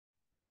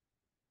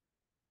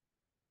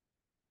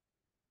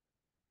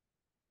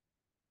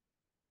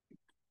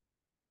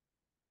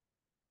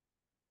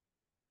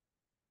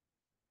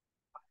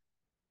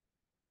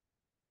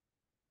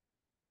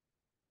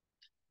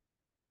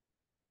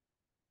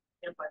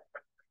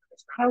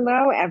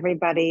Hello,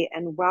 everybody,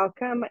 and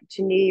welcome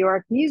to New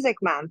York Music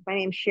Month. My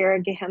name is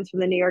Shira Gehens from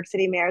the New York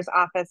City Mayor's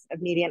Office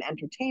of Media and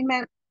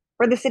Entertainment.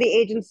 We're the city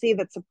agency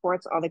that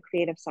supports all the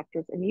creative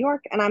sectors in New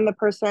York, and I'm the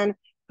person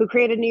who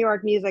created New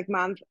York Music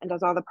Month and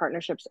does all the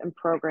partnerships and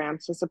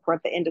programs to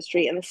support the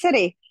industry in the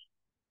city.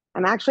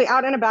 I'm actually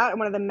out and about at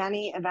one of the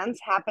many events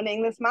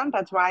happening this month.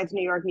 That's why it's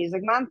New York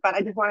Music Month. But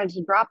I just wanted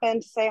to drop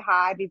in to say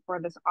hi before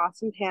this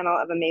awesome panel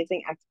of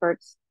amazing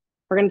experts.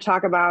 We're going to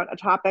talk about a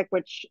topic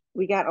which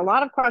we get a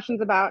lot of questions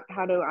about: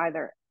 how to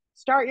either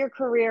start your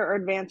career or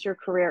advance your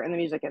career in the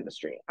music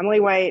industry. Emily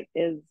White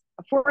is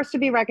a force to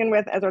be reckoned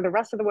with, as are the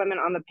rest of the women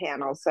on the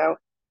panel. So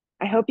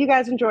I hope you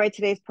guys enjoy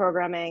today's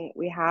programming.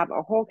 We have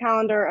a whole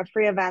calendar of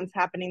free events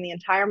happening the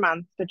entire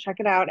month. So check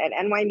it out at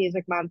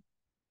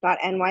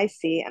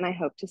nymusicmonth.nyc, and I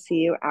hope to see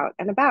you out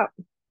and about.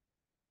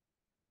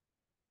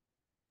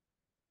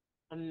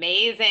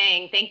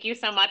 Amazing. Thank you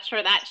so much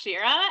for that,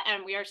 Shira.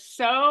 And we are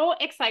so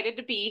excited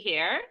to be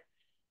here.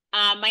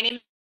 My name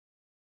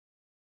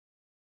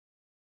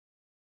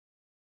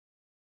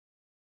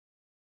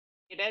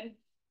is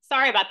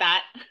Sorry about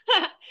that.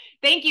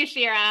 Thank you,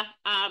 Shira.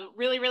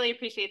 Really, really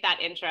appreciate that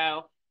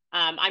intro.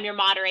 I'm your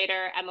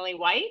moderator, Emily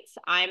White.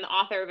 I'm the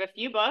author of a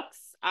few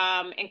books,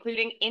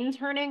 including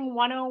Interning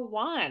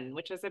 101,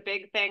 which is a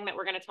big thing that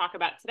we're going to talk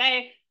about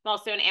today. I'm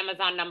also an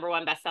Amazon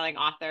 #1 bestselling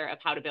author of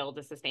How to Build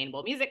a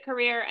Sustainable Music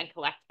Career and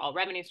Collect All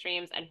Revenue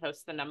Streams, and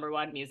host the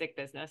 #1 music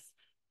business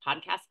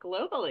podcast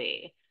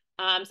globally.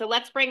 So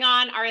let's bring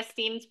on our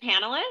esteemed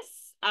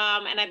panelists.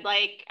 And I'd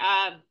like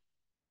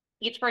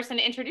each person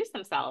to introduce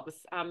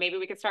themselves. Maybe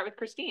we could start with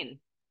Christine.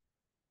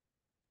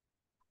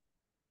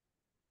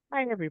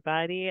 Hi,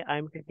 everybody.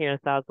 I'm Christina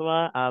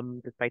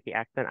Sazua. Despite the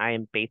accent, I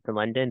am based in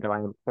London, though I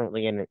am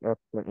currently in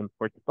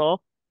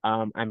Portugal.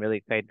 I'm really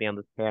excited to be on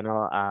this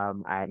panel.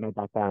 My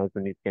background is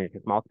in music industry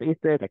small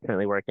spaces. I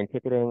currently work in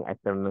ticketing. I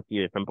serve on a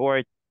few different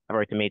boards. I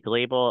worked in major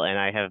label, and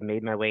I have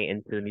made my way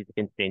into the music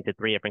industry into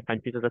 3 different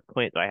countries at this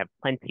point, so I have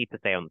plenty to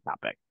say on the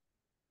topic.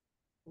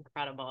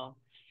 Incredible.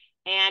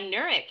 And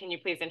Nurit, can you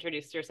please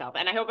introduce yourself?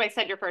 And I hope I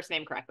said your first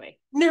name correctly.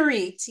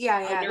 Nurit,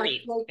 yeah.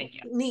 Nurit. Thank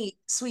you. Neat,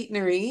 sweet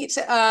Nurit.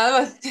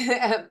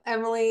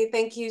 Emily,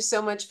 thank you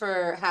so much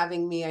for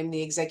having me. I'm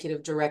the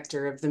executive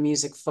director of the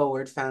Music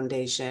Forward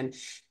Foundation,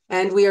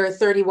 and we are a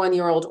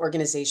 31-year-old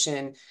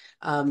organization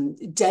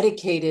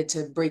dedicated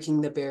to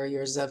breaking the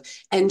barriers of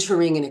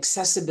entering and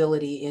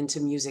accessibility into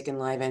music and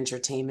live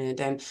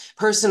entertainment. And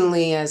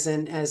personally, as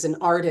an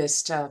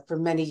artist, for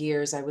many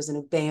years, I was in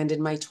a band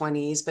in my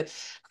 20s, but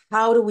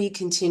how do we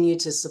continue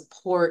to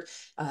support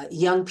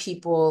young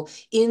people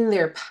in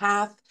their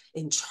path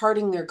in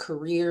charting their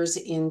careers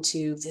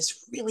into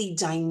this really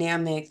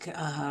dynamic,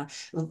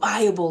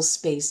 viable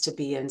space to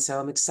be in? So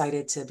I'm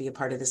excited to be a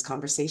part of this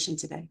conversation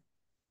today.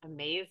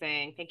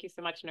 Amazing. Thank you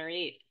so much,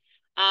 Nurit.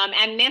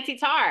 And Nancy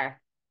Tarr.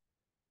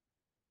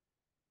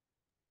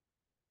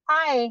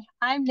 Hi,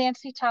 I'm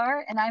Nancy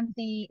Tarr, and I'm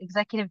the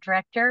executive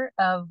director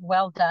of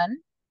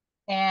Dunn.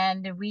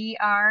 And we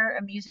are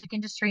a music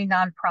industry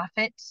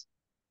nonprofit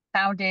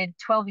founded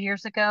 12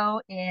 years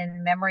ago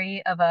in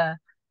memory of a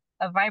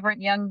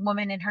vibrant young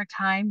woman in her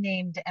time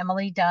named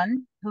Emily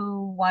Dunn,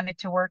 who wanted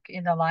to work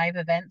in the live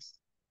events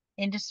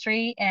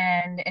industry.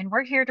 And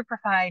we're here to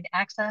provide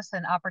access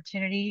and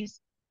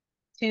opportunities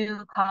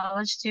to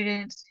college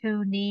students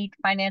who need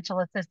financial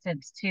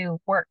assistance to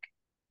work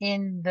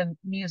in the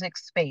music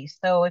space.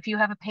 So if you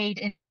have a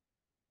paid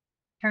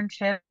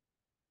internship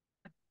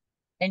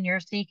and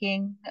you're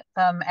seeking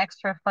some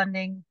extra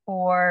funding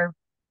for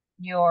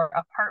your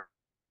apartment,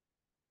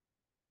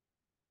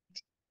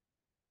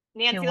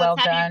 Nancy,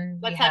 Done.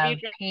 Let's have you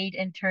paid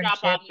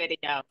drop off internships.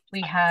 video.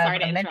 We have Sorry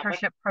to a interrupt.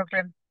 mentorship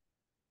program.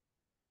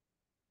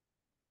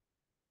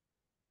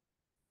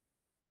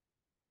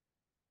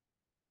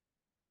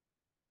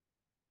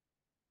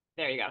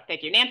 There you go.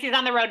 Thank you. Nancy's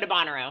on the road to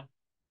Bonnaroo.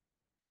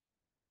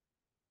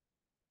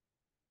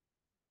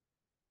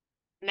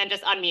 And then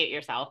just unmute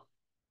yourself.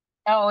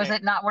 Oh, is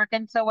it not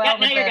working so well? Yeah,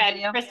 no, you're good.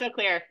 Video? Crystal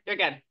clear. You're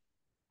good.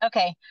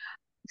 Okay.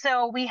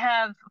 So we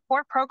have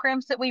 4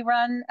 programs that we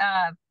run: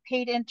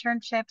 paid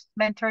internships,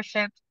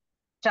 mentorships,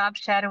 job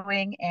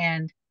shadowing,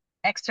 and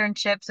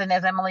externships. And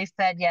as Emily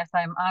said, yes,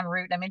 I'm en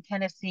route. I'm in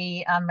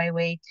Tennessee on my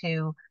way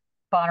to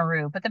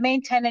Bonnaroo. But the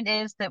main tenet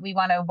is that we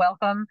want to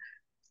welcome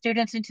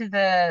students into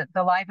the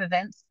live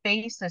event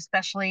space,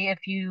 especially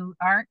if you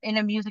aren't in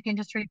a music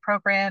industry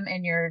program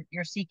and you're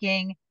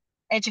seeking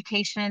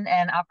education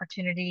and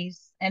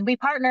opportunities. And we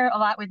partner a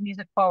lot with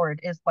Music Forward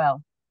as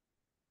well.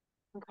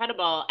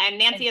 Incredible. And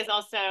Nancy is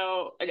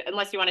also,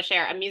 unless you want to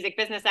share, a music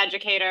business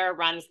educator,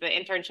 runs the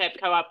internship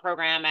co-op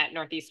program at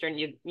Northeastern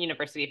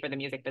University for the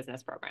music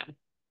business program.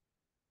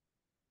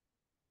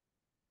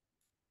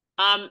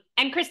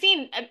 And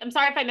Christine, I'm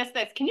sorry if I missed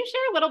this. Can you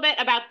share a little bit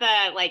about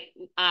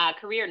the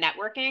career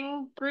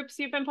networking groups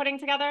you've been putting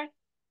together?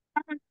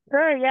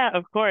 Sure, yeah,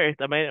 of course.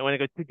 I might want to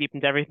go too deep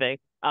into everything.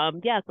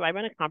 Yeah, so I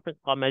run a conference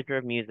called Measure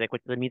of Music,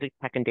 which is a music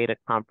tech and data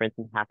conference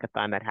and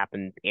hackathon that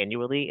happens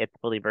annually. It's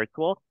fully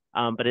virtual,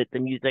 but it's a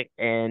music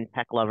and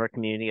tech lover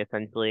community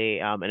essentially.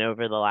 And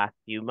over the last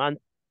few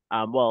months,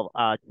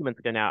 2 months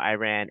ago now, I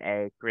ran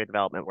a career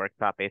development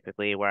workshop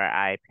basically where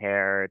I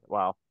paired,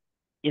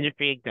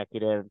 industry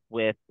executives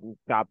with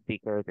job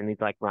seekers, and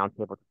these like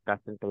roundtable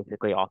discussions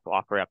basically also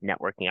offer up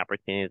networking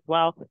opportunities as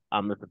well.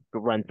 This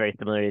runs very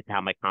similarly to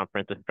how my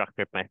conference is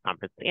structured. My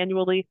conference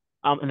annually.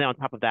 And then on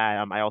top of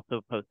that, I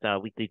also post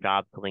weekly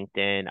jobs to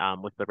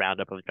LinkedIn, with the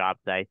roundup of jobs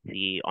that I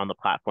see on the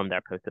platform that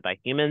are posted by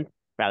humans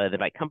rather than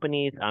by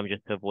companies,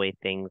 just to avoid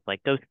things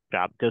like ghost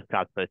jobs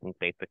postings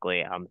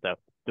basically. So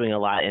doing a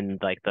lot in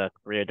like the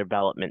career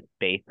development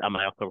space. I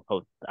also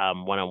host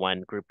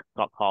one-on-one group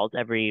calls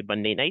every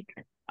Monday night,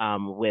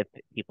 with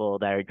people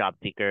that are job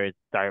seekers,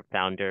 startup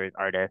founders,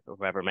 artists, or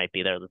whoever it might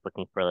be. They're just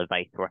looking for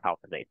advice or help,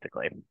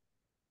 basically.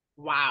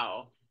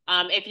 Wow.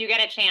 If you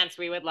get a chance,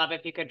 we would love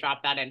if you could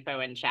drop that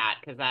info in chat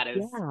because that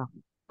is Yeah.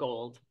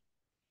 gold.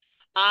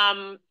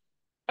 Um,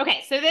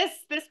 okay, so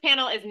this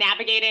panel is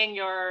navigating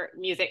your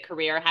music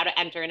career, how to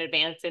enter and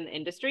advance in the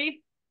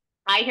industry.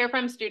 I hear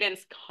from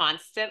students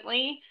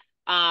constantly,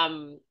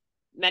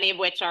 many of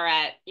which are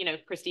at,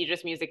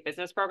 prestigious music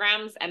business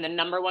programs. And the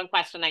number one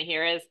question I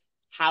hear is,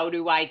 how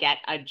do I get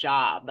a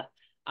job?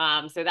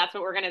 So that's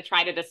what we're going to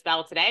try to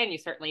dispel today. And you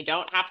certainly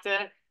don't have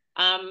to,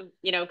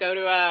 go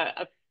to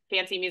a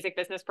fancy music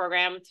business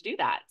program to do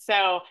that.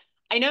 So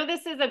I know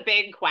this is a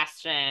big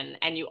question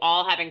and you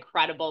all have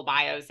incredible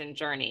bios and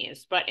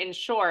journeys, but in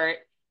short,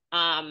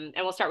 and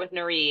we'll start with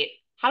Nurit,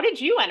 how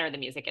did you enter the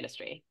music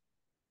industry?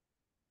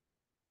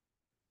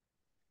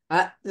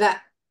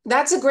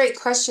 That's a great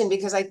question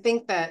because I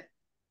think that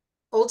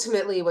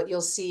ultimately what you'll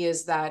see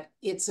is that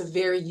it's a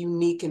very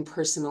unique and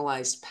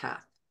personalized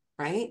path,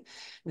 right?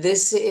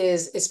 This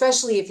is,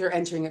 especially if you're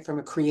entering it from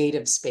a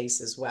creative space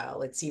as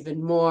well, it's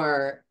even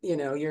more,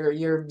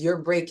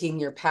 you're breaking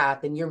your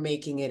path and you're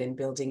making it and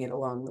building it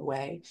along the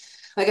way.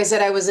 Like I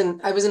said, I was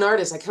an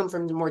artist. I come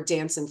from the more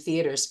dance and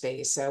theater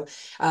space. So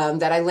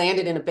that I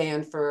landed in a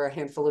band for a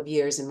handful of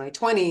years in my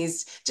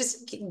 20s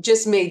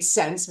just made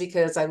sense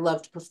because I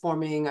loved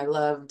performing. I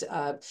loved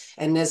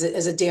and as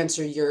a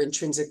dancer, you're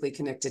intrinsically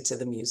connected to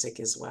the music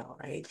as well,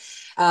 right?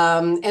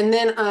 And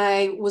then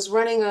I was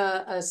running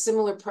a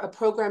similar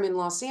program in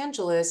Los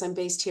Angeles. I'm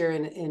based here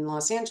in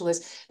Los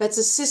Angeles. That's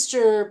a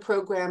sister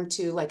program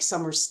to like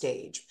Summer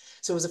Stage.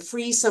 So it was a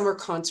free summer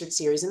concert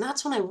series. And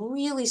that's when I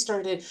really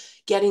started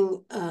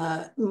getting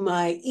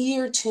my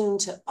ear tuned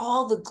to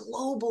all the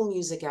global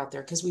music out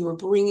there because we were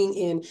bringing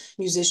in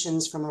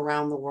musicians from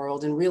around the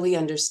world and really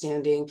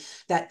understanding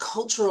that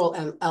cultural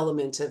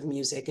element of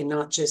music and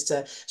not just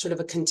a sort of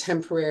a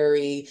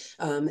contemporary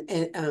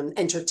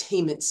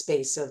entertainment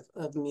space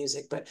of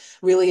music, but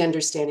really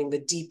understanding the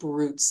deep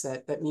roots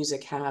that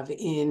music have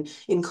in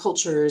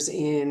cultures,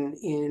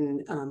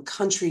 in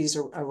countries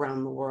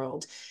around the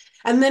world.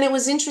 And then it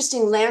was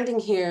interesting landing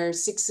here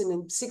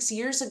 6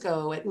 years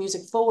ago at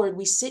Music Forward.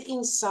 We sit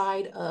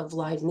inside of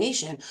Live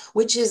Nation,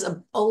 which is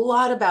a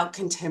lot about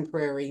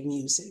contemporary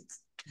music,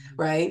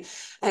 right?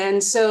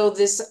 And so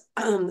this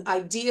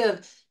idea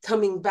of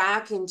coming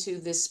back into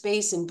this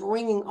space and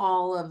bringing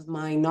all of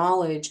my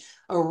knowledge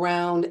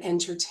around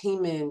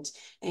entertainment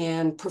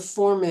and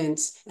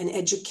performance and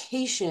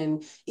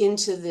education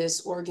into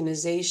this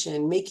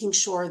organization, making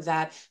sure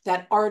that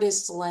that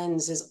artist's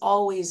lens is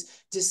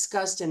always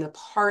discussed and a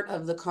part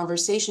of the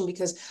conversation,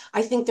 because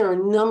I think there are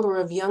a number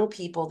of young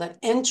people that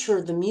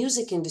enter the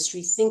music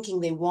industry thinking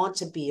they want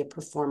to be a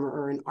performer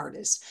or an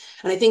artist.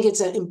 And I think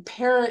it's an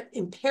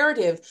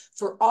imperative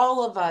for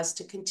all of us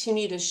to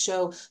continue to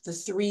show the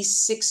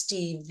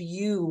 360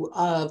 view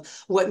of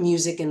what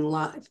music and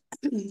live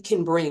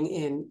can bring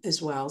in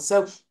as well.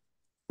 So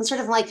it's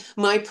sort of like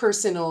my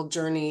personal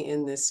journey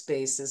in this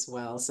space as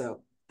well.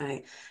 So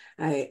I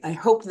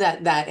hope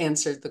that that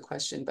answered the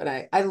question, but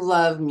I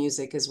love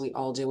music as we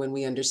all do, and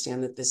we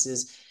understand that this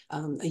is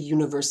a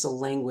universal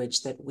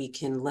language that we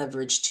can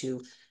leverage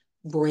to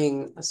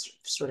bring a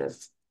sort of,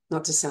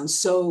 not to sound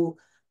so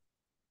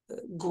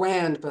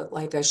grand, but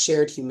like a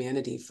shared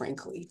humanity,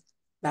 frankly.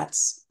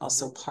 That's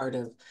also part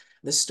of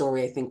the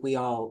story I think we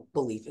all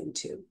believe in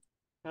too.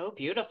 Oh,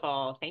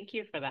 beautiful. Thank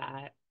you for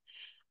that.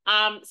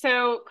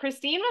 So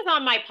Christine was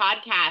on my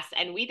podcast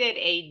and we did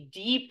a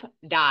deep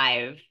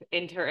dive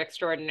into her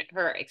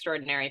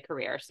extraordinary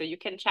career. So you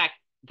can check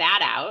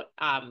that out.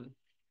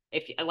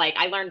 If like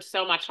I learned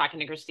so much talking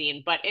to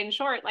Christine, but in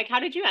short, like how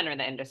did you enter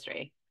the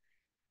industry?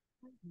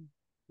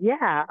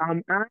 Yeah,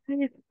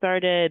 I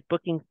started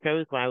booking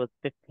shows when I was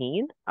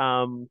 15.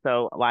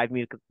 So live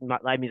music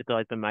has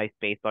always been my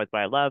space, always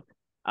what I loved.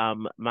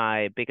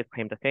 My biggest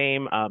claim to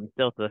fame,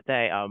 still to this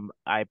day,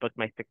 I booked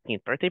my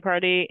 16th birthday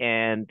party,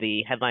 and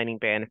the headlining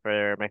band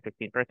for my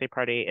 16th birthday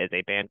party is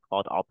a band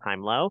called All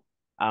Time Low.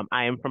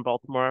 I am from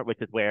Baltimore,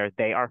 which is where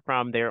they are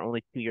from. They're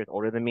only 2 years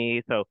older than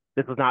me, so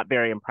this was not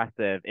very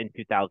impressive in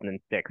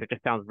 2006. It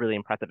just sounds really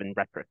impressive in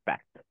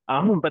retrospect.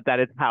 But that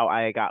is how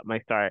I got my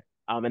start.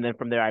 And then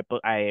from there,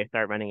 I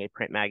started running a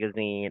print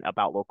magazine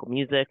about local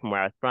music from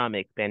where I was from. It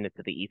expanded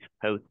to the East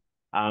Coast.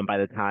 By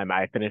the time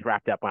I finished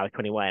wrapped up when I was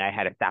 21, I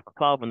had a staff of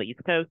 12 on the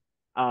East Coast.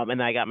 And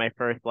then I got my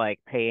first like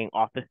paying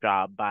office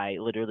job by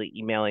literally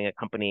emailing a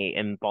company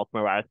in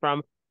Baltimore where I was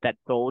from that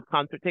sold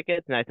concert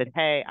tickets. And I said,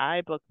 hey,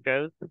 I book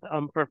shows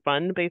for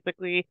fun,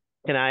 basically.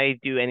 Can I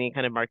do any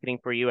kind of marketing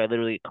for you? I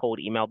literally cold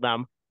emailed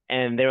them.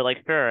 And they were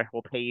like, sure,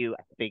 we'll pay you,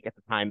 I think at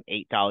the time,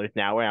 $8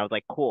 an hour. And I was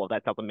like, cool,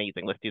 that sounds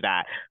amazing. Let's do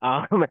that.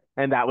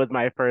 And that was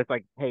my first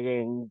like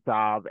paying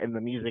job in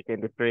the music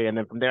industry. And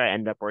then from there, I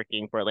ended up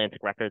working for Atlantic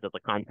Records as a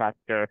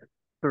contractor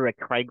through a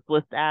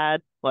Craigslist ad,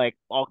 like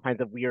all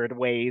kinds of weird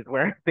ways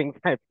where things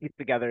kind of pieced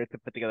together to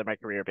put together my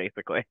career,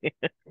 basically.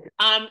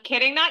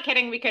 Kidding, not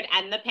kidding. We could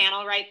end the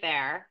panel right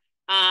there.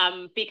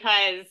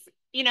 Because,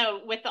 you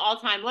know, with the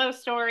all-time low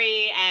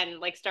story and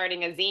like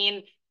starting a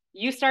zine,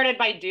 you started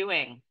by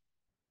doing,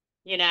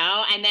 you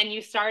know, and then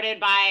you started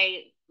by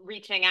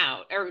reaching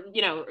out, or,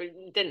 you know,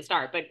 didn't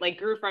start, but like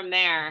grew from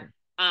there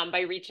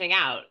by reaching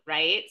out,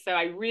 right? So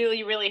I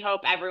really, really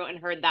hope everyone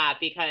heard that,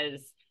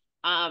 because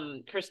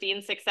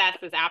Christine's success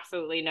is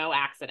absolutely no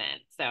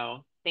accident.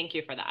 So thank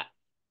you for that.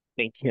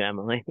 Thank you,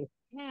 Emily.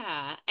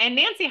 Yeah. And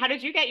Nancy, how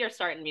did you get your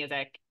start in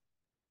music?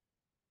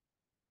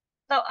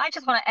 So I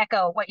just want to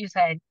echo what you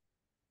said.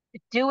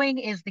 Doing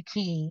is the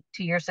key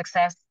to your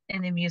success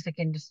in the music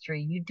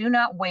industry. You do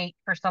not wait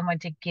for someone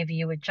to give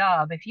you a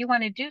job. If you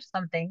want to do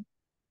something,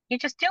 you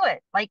just do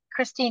it like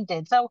Christine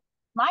did. So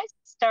my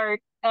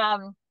start,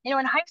 in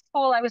high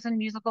school, I was in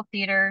musical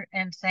theater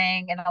and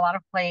sang in a lot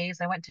of plays.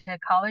 I went to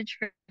college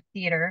for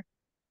theater,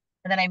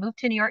 and then I moved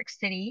to New York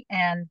City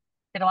and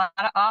did a lot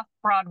of off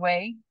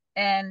Broadway,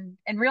 and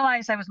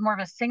realized I was more of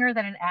a singer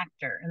than an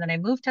actor. And then I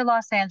moved to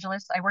Los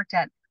Angeles. I worked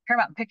at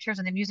Paramount Pictures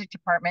in the music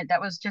department.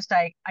 That was just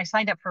I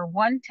signed up for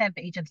one temp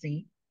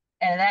agency,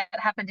 and that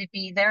happened to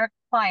be their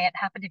client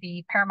happened to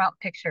be Paramount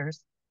Pictures.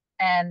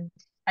 And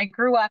I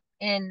grew up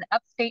in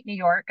upstate New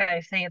York.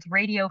 I say it's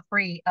radio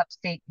free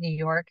upstate New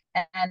York.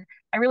 And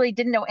I really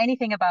didn't know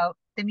anything about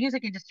the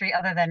music industry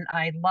other than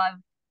I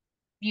loved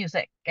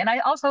music. And I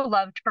also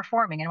loved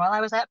performing. And while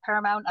I was at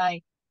Paramount,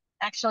 I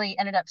actually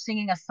ended up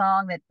singing a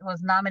song that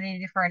was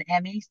nominated for an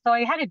Emmy. So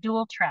I had a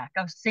dual track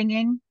of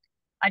singing.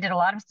 I did a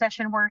lot of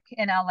session work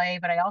in LA,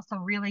 but I also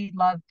really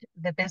loved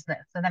the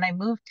business. And then I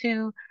moved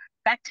to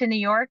back to New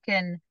York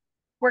and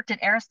worked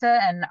at Arista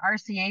and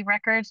RCA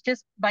Records.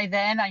 Just by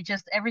then,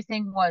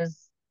 everything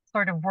was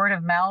sort of word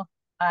of mouth.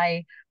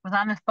 I was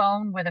on the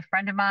phone with a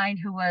friend of mine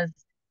who was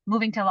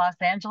moving to Los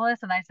Angeles.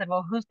 And I said,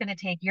 well, who's going to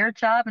take your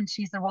job? And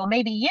she said, well,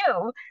 maybe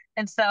you.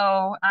 And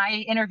so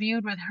I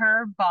interviewed with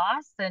her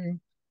boss and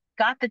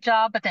got the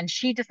job, but then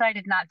she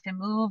decided not to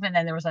move. And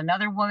then there was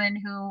another woman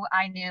who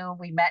I knew.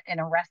 We met in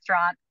a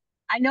restaurant.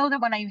 I know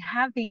that when I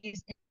have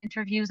these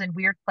interviews in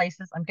weird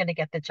places, I'm going to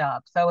get the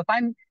job. So if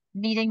I'm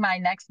meeting my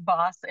next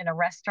boss in a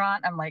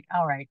restaurant, I'm like,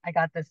 all right, I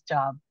got this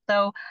job.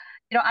 So,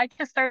 I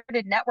just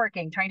started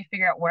networking, trying to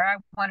figure out where I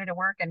wanted to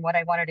work and what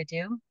I wanted to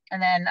do.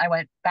 And then I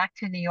went back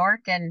to New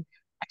York and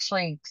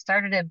actually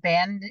started a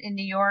band in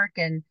New York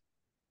and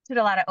did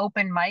a lot of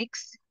open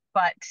mics.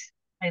 But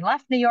I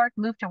left New York,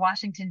 moved to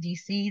Washington,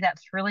 D.C.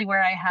 That's really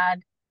where I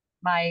had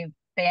my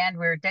band.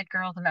 We were Dead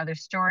Girls and Other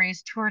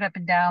Stories, toured up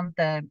and down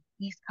the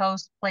East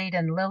Coast, played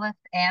in Lilith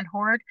and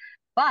Horde.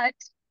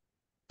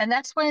 And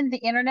that's when the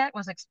internet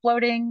was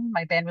exploding.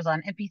 My band was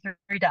on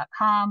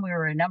mp3.com. We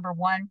were a number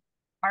one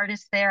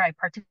artist there. I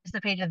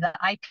participated in the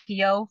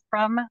IPO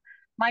from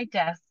my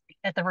desk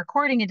at the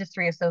Recording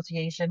Industry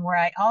Association, where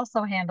I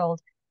also handled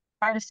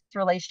artist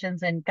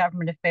relations and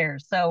government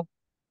affairs. So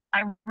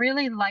I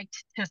really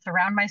liked to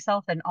surround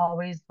myself and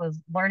always was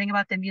learning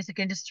about the music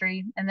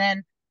industry. And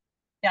then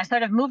I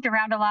sort of moved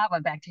around a lot,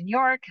 went back to New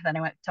York, then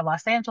I went to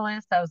Los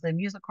Angeles. I was the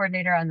music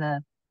coordinator on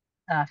the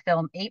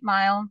film 8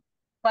 Mile.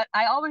 But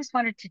I always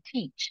wanted to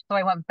teach. So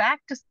I went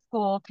back to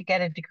school to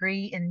get a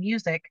degree in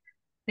music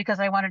because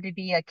I wanted to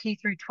be a K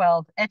through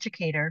 12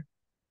 educator.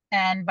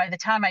 And by the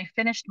time I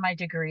finished my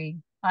degree,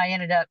 I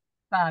ended up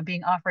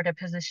being offered a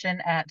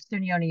position at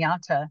SUNY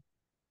Oneonta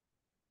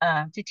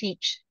to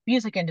teach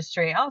music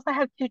industry. I also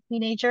have two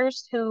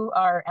teenagers who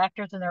are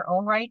actors in their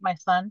own right. My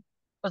son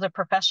was a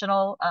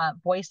professional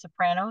voice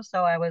soprano,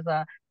 so I was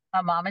a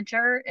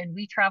momager, and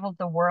we traveled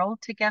the world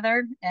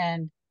together.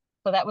 And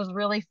so that was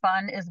really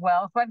fun as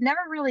well. So I've never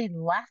really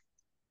left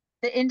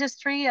the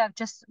industry. I've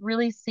just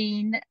really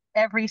seen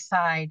every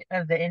side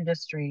of the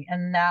industry.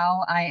 And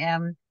now I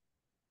am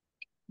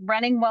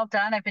running Well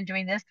Done. I've been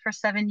doing this for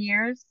 7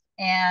 years.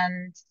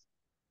 And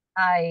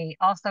I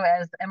also,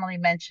 as Emily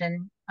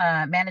mentioned,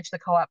 manage the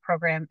co-op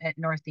program at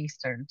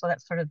Northeastern. So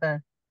that's sort of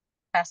the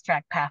fast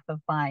track path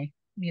of my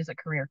music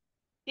career.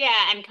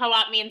 Yeah, and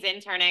co-op means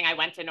interning. I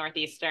went to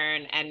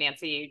Northeastern, and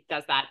Nancy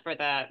does that for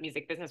the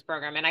music business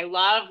program. And I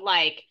love,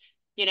 like,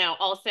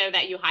 also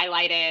that you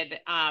highlighted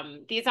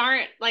these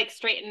aren't like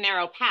straight and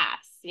narrow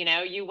paths.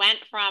 You went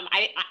from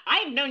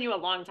I've known you a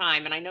long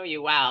time, and I know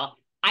you well.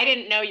 I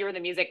didn't know you were the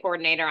music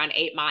coordinator on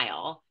 8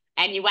 Mile.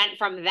 And you went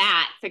from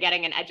that to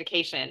getting an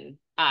education,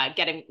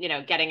 getting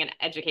an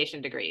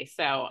education degree.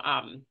 So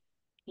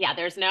yeah,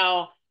 there's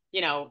no,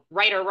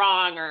 right or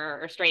wrong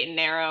or straight and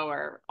narrow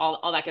or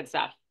all that good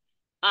stuff.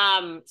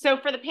 So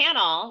for the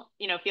panel,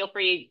 feel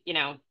free,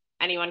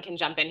 anyone can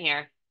jump in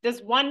here. Does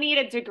one need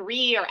a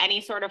degree or any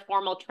sort of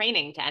formal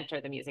training to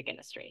enter the music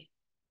industry?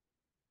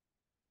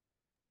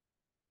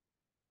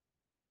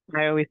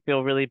 I always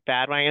feel really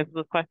bad when I answer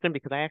this question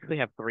because I actually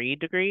have 3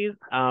 degrees,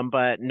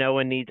 but no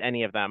one needs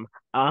any of them.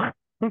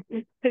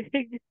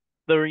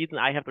 The reason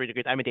I have 3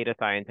 degrees, I'm a data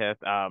scientist.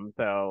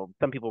 So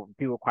some people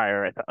do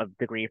require a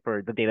degree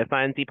for the data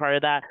science-y part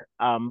of that.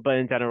 But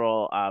in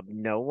general,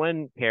 no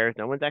one cares.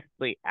 No one's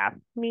actually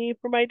asked me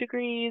for my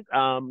degrees.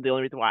 The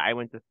only reason why I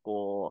went to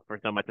school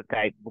for so much is that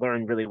I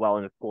learned really well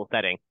in a school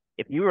setting.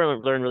 If you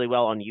learn really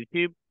well on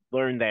YouTube,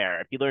 learn there.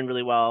 If you learn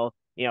really well,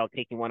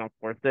 taking one-off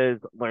courses,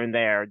 learn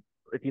there.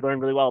 If you learn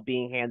really well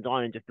being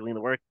hands-on and just doing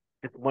the work,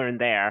 just learn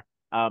there.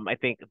 I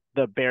think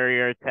the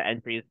barrier to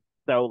entry is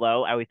so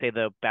low. I always say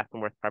the best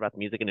and worst part about the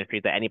music industry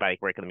is that anybody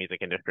can work in the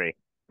music industry.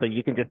 So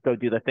you can just go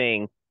do the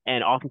thing.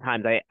 And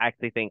oftentimes I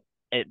actually think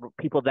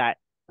people that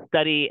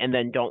study and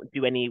then don't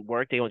do any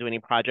work, they don't do any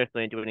projects,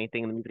 they don't do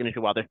anything in the music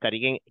industry while they're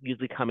studying,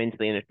 usually come into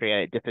the industry at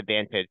a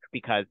disadvantage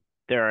because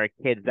there are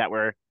kids that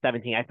were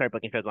 17. I started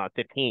booking shows when I was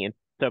 15.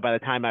 So by the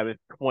time I was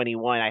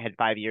 21, I had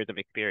 5 years of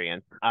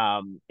experience.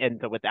 And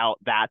so without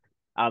that,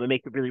 it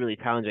makes it really, really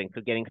challenging.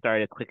 So getting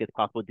started as quick as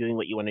possible, doing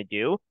what you want to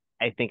do,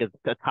 I think is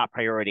the top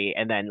priority.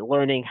 And then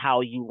learning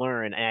how you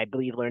learn. And I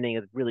believe learning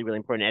is really, really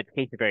important.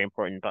 Education is very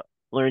important, but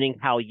learning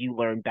how you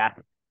learn best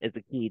is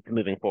the key to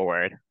moving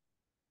forward.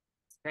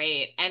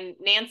 Great. And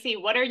Nancy,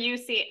 what are you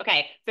seeing?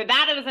 Okay, so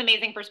that is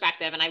amazing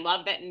perspective. And I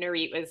love that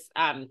Nurit was,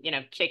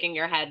 shaking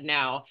your head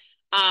no.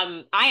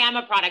 I am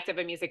a product of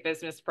a music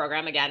business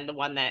program, again, the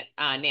one that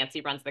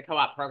Nancy runs the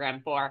co-op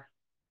program for.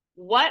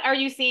 What are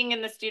you seeing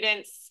in the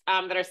students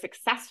that are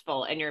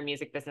successful in your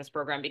music business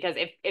program? Because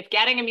if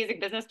getting a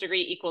music business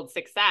degree equaled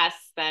success,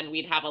 then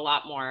we'd have a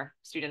lot more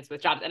students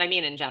with jobs. And I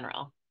mean in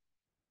general.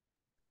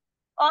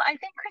 Well, I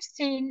think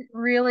Christine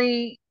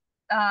really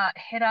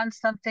hit on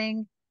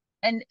something,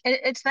 and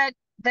it's that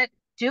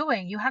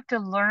doing. You have to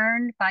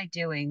learn by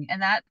doing,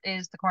 and that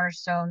is the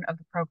cornerstone of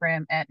the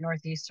program at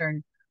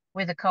Northeastern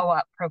with a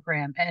co-op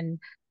program. And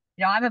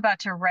I'm about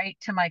to write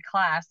to my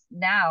class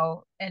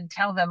now and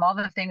tell them all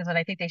the things that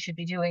I think they should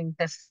be doing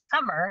this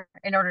summer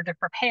in order to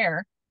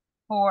prepare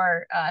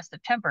for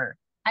September.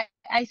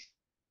 I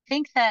I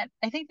think that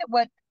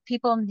what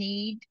people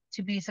need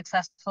to be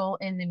successful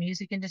in the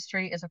music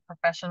industry is a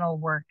professional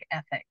work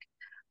ethic.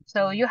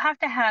 So you have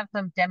to have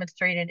some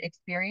demonstrated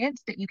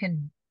experience that you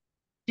can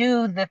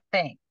do the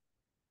thing,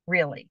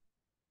 really.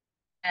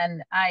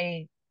 And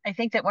I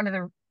think that one of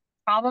the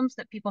problems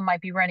that people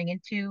might be running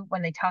into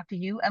when they talk to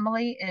you,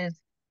 Emily, is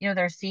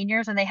they're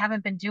seniors and they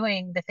haven't been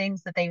doing the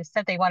things that they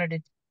said they wanted to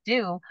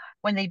do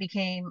when they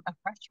became a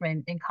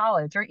freshman in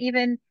college, or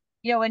even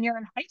when you're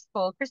in high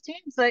school.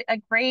 Christine's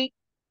a great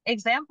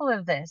example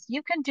of this.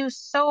 You can do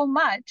so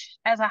much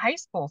as a high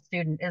school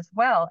student as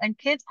well, and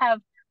kids have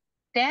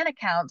fan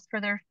accounts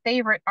for their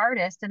favorite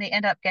artists, and they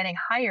end up getting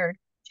hired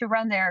to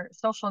run their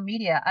social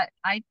media.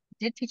 I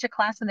did teach a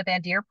class in the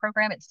Bandier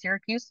program at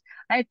Syracuse.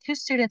 I had 2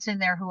 students in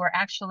there who were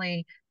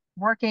actually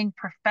working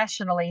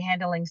professionally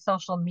handling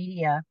social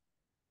media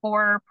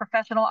for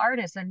professional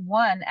artists, and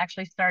one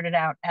actually started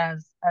out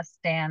as a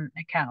Stan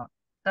account.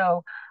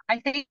 So I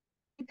think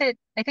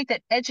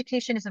that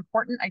education is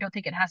important. I don't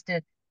think it has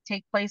to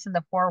take place in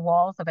the 4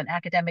 walls of an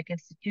academic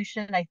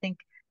institution. I think,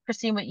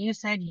 Christine, what you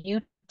said,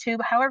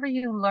 YouTube, however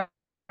you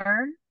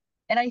learn.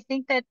 And I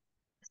think that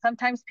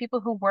sometimes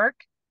people who work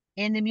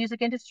in the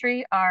music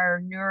industry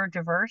are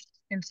neurodiverse,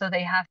 and so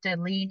they have to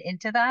lean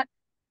into that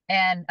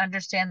and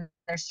understand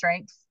their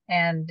strengths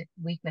and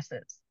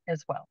weaknesses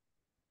as well.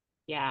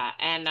 Yeah.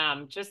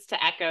 And just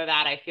to echo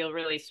that, I feel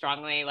really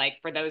strongly like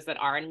for those that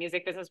are in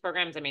music business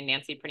programs, I mean,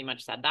 Nancy pretty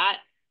much said that.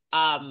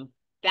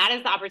 That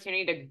is the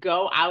opportunity to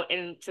go out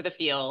into the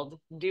field,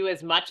 do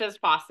as much as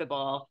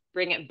possible,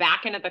 bring it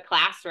back into the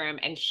classroom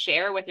and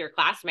share with your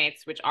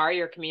classmates, which are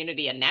your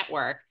community and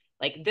network.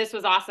 Like, this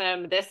was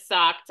awesome. This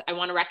sucked. I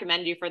want to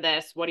recommend you for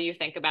this. What do you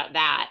think about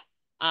that?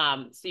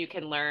 So you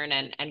can learn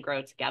and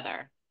grow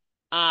together.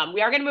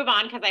 We are going to move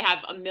on because I have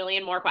a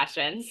million more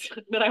questions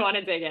that I want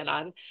to dig in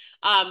on.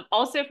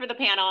 Also for the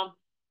panel,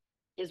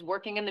 is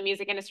working in the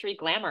music industry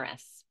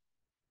glamorous?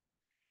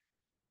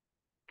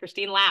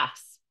 Christine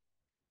laughs.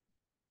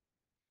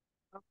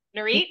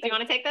 Nurit, do you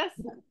want to take this?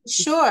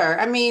 Sure.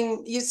 I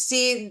mean, you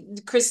see,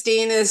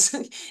 Christine is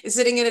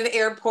sitting in an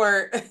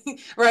airport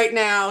right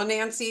now.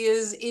 Nancy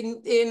is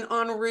in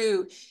en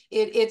route.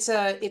 It's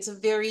a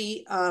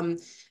very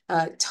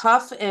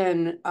tough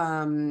and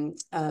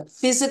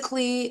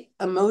physically,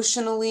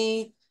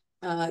 emotionally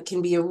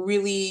can be a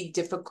really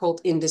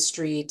difficult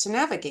industry to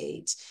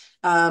navigate.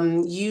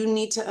 You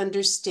need to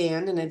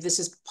understand, and this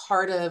is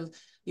part of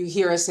you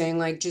hear us saying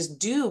like, just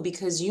do,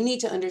 because you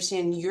need to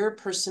understand your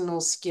personal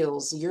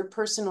skills, your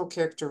personal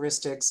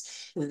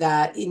characteristics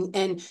that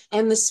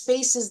and the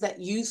spaces that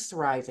you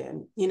thrive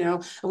in. You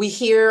know, we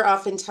hear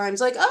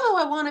oftentimes like, oh,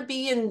 I want to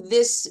be in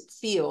this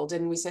field.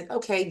 And we said,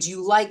 okay, do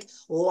you like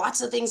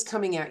lots of things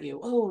coming at you?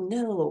 Oh,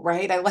 no,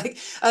 right? I like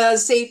a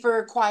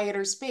safer,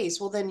 quieter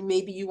space. Well, then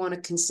maybe you want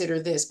to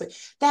consider this. But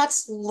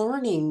that's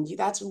learning.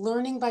 That's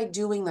learning by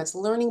doing. That's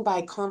learning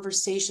by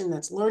conversation.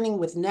 That's learning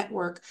with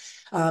network.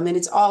 And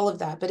it's all of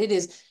that. But it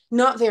is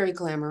not very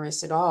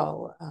glamorous at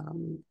all,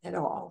 at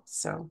all.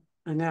 So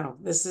I know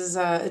this is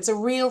it's a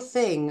real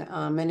thing,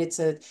 and it's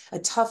a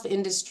tough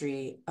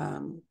industry,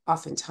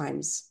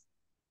 oftentimes.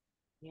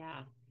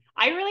 Yeah.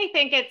 I really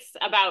think it's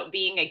about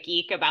being a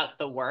geek about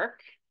the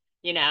work,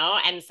 you know?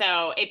 And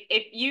so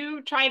if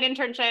you try an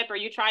internship or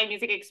you try a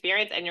music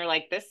experience and you're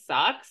like, this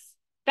sucks,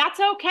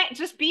 that's okay.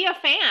 Just be a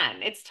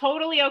fan. It's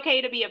totally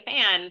okay to be a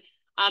fan.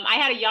 I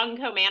had a young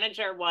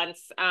co-manager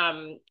once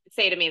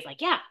say to me, he's like,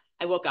 yeah,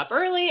 I woke up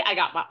early. I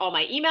got all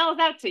my emails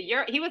out to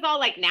Europe. He was all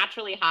like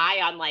naturally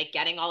high on like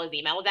getting all his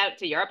emails out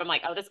to Europe. I'm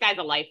like, oh, this guy's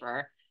a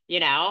lifer, you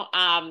know?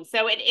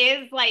 So it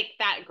is like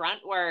that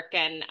grunt work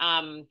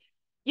and,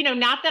 you know,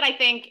 not that I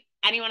think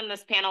anyone on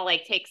this panel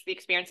like takes the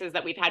experiences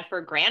that we've had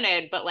for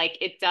granted, but like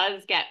it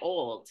does get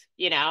old,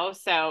 you know,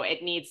 so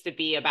it needs to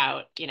be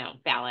about, you know,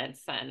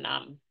 balance and,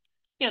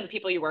 you know, the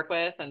people you work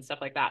with and stuff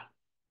like that.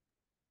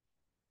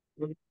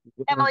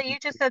 Emily, you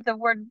just said the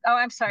word. Oh,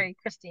 I'm sorry,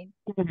 Christine.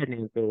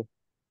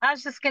 I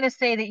was just going to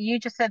say that you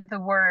just said the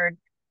word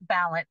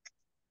balance.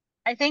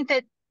 I think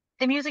that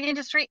the music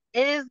industry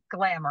is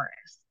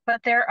glamorous,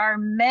 but there are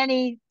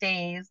many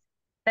days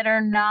that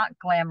are not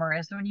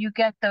glamorous. When you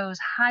get those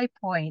high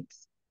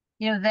points,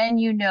 you know, then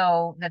you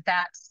know that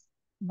that's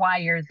why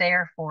you're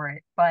there for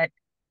it. But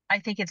I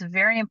think it's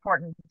very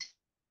important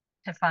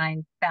to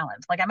find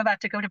balance. Like I'm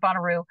about to go to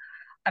Bonnaroo.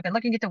 I've been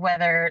looking at the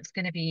weather. It's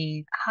going to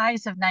be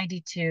highs of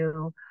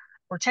 92.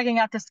 We're checking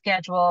out the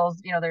schedules.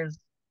 You know, there's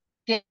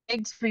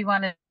gigs we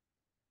want to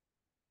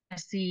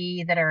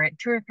see that are at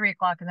 2 or 3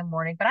 o'clock in the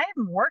morning, but I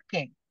am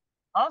working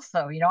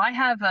also. You know, I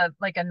have a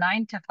like a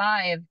 9 to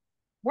 5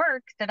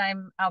 work that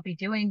I'll be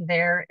doing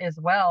there as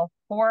well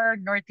for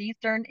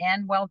Northeastern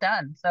and Well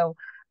Done. So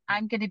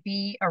I'm going to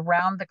be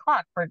around the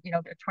clock for, you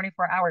know,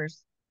 24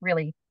 hours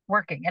really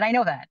working. And I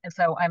know that. And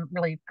so I'm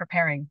really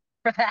preparing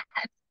for that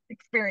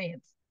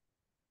experience.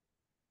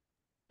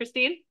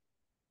 Christine?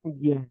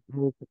 Yeah, I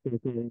was just gonna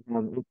say,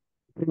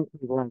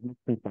 it's a lot of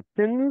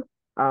misconceptions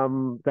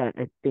that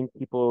I think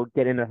people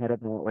get in their head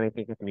about when I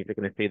think of the music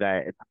industry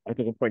that it's, I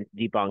think, important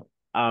to debunk.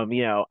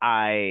 You know,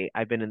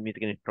 I've been in the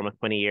music industry for almost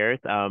 20 years.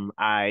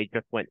 I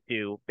just went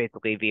to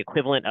basically the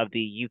equivalent of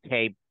the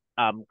UK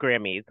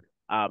Grammys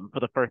for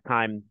the first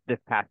time this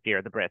past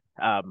year, the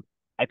Brits.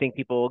 I think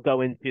people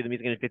go into the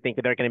music industry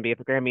thinking they're going to be at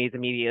the Grammys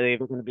immediately,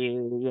 they're going to be,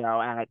 you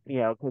know, at, you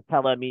know,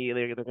 Coachella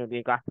immediately, they're going to be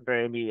in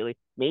Glastonbury immediately,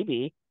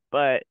 maybe.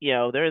 But you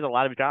know, there's a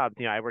lot of jobs.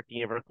 You know, I work at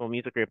Universal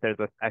Music Group. There's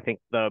a, I think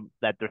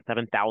that there's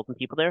 7,000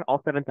 people there.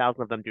 All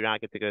 7,000 of them do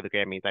not get to go to the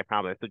Grammys. I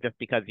promise. So just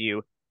because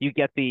you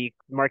get the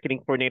marketing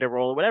coordinator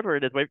role or whatever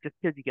it is, right, just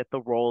because you get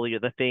the role, you're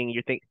the thing.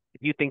 You think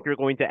if you think you're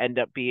going to end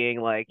up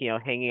being like, you know,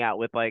 hanging out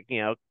with like,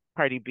 you know,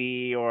 Cardi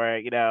B or,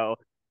 you know,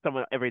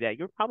 someone every day,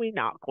 you're probably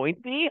not going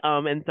to be.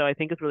 And so I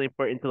think it's really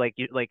important to like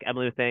you, like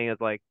Emily was saying, is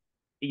like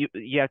you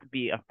have to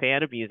be a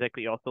fan of music,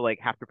 but you also like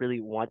have to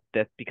really want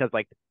this because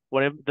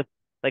one of the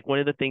one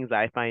of the things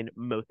I find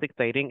most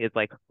exciting is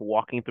like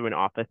walking through an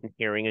office and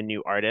hearing a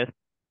new artist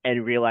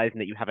and realizing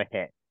that you have a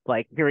hit.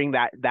 Like hearing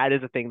that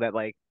is a thing that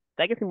like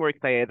that gets me more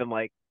excited than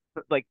like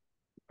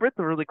Brits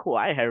are really cool.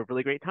 I had a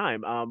really great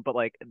time. But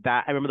like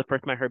that, I remember the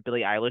first time I heard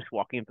Billie Eilish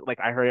walking, like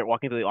I heard it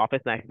walking through the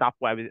office, and I stopped.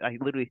 I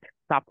literally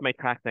stopped my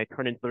tracks and I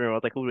turned into the room. I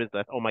was like, "Who is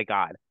this? Oh my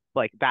God!"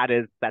 Like that's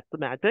the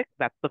magic.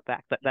 That's the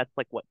fact that that's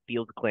like what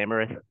feels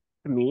glamorous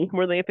to me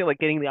more than anything. Like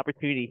getting the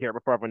opportunity here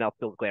before everyone else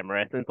feels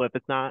glamorous. And so if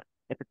it's not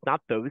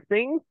those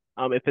things,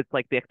 if it's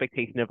like the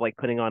expectation of like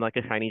putting on like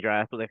a shiny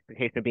dress or the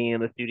expectation of being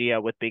in the studio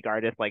with big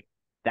artists, like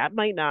that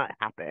might not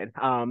happen.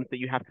 So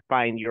you have to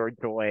find your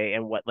joy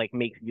and what like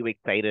makes you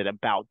excited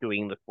about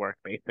doing this work,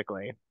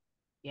 basically.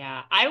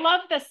 Yeah, I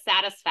love the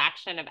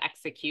satisfaction of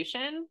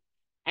execution.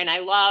 And I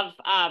love,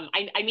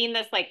 I mean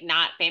this like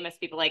not famous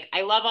people, like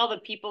I love all the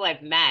people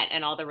I've met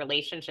and all the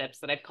relationships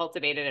that I've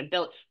cultivated and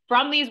built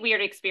from these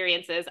weird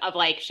experiences of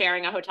like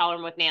sharing a hotel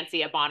room with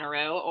Nancy at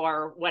Bonnaroo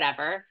or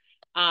whatever.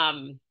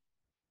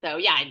 So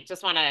yeah, I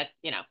just want to,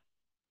 you know,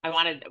 I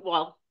wanted,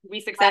 well, we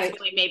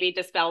successfully maybe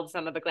dispelled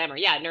some of the glamour.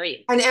 Yeah,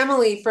 Nurit. And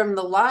Emily, from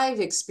the live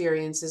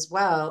experience as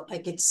well,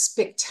 like it's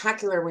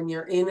spectacular when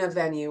you're in a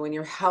venue, when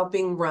you're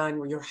helping run,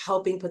 when you're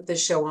helping put the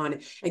show on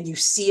and you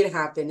see it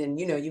happen and,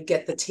 you know, you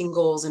get the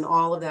tingles and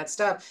all of that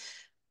stuff.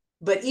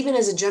 But even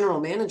as a general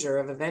manager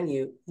of a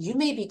venue, you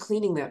may be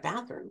cleaning that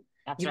bathroom.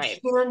 That's You right.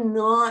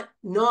 cannot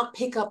not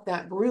pick up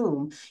that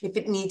broom if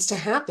it needs to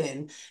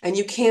happen. And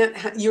you can't,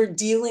 you're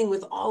dealing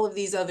with all of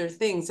these other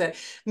things that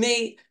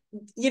may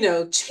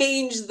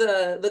change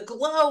the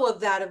glow of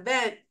that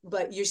event,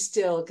 but you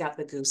still got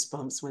the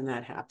goosebumps when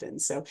that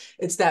happens. So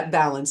it's that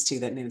balance too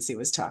that Nancy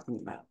was talking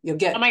about. You'll Oh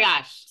get my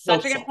gosh,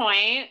 such a good hopeful.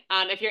 point.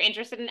 If you're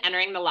interested in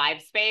entering the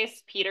live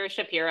space, Peter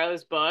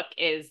Shapiro's book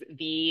is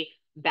the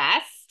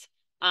best,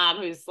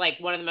 who's like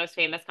one of the most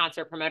famous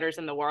concert promoters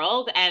in the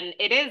world. And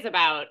it is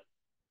about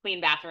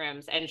clean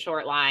bathrooms and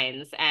short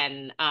lines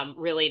and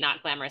really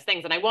not glamorous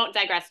things. And I won't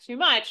digress too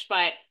much,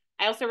 but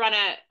I also run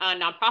a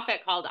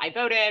nonprofit called I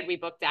Voted. We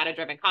book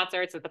data-driven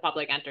concerts that the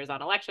public enters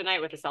on election night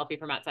with a selfie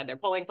from outside their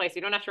polling place.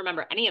 You don't have to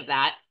remember any of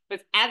that.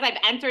 But as I've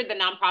entered the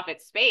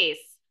nonprofit space,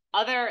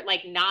 other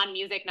like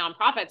non-music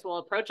nonprofits will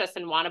approach us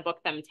and want to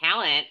book them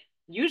talent,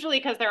 usually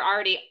because they're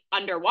already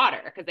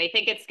underwater, because they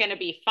think it's going to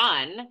be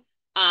fun.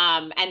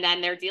 And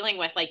then they're dealing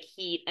with like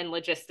heat and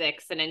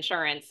logistics and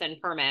insurance and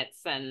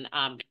permits and,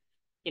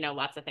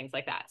 lots of things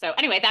like that. So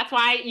anyway, that's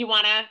why you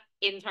want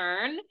to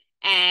intern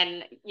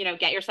and,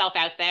 get yourself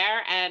out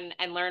there and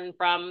learn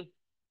from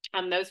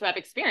those who have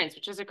experience,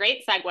 which is a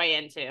great segue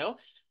into,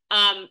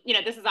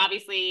 this is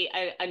obviously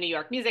a New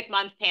York Music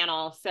Month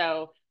panel.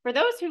 So for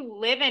those who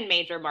live in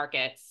major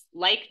markets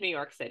like New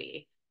York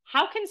City,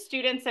 how can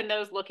students and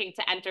those looking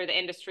to enter the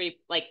industry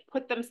like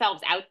put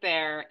themselves out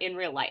there in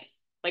real life?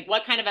 Like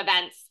what kind of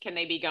events can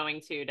they be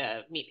going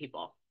to meet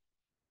people?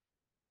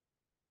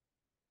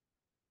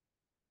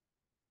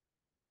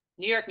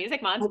 New York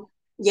Music Month.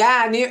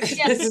 Yeah,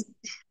 Yes.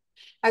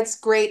 that's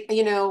great.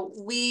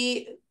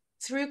 We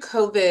through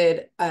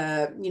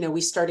COVID,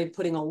 we started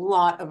putting a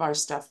lot of our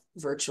stuff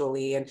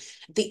virtually. And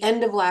at the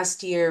end of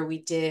last year, we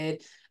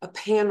did a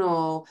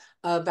panel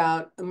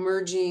about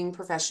emerging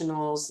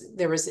professionals.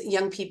 There was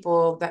young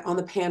people that on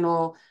the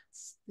panel,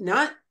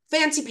 not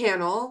fancy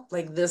panel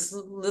like this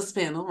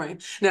panel,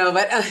 right? No,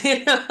 but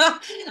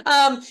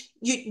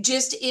you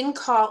just in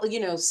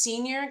college,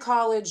 senior in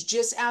college,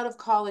 just out of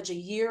college, a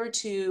year or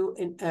two,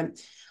 and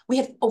we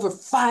had over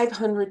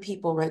 500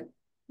 people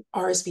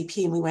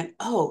RSVP, and we went,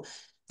 oh,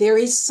 there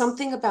is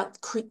something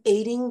about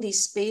creating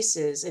these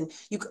spaces. And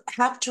you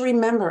have to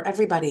remember,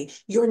 everybody,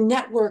 your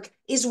network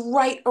is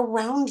right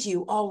around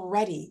you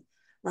already,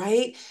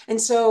 right? And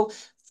so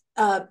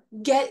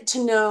get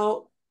to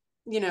know,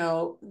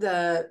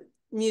 the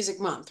Music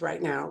Month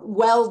right now.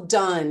 Well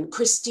Done.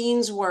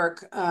 Christine's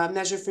work,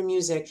 Measure for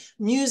Music.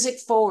 Music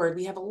Forward.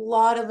 We have a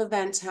lot of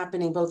events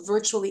happening, both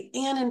virtually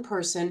and in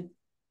person,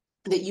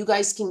 that you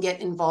guys can get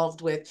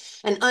involved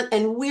with.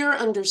 And we're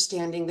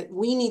understanding that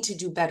we need to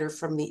do better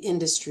from the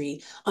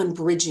industry on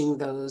bridging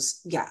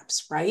those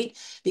gaps, right?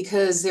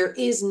 Because there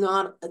is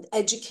not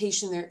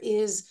education, there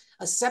is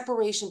a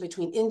separation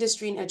between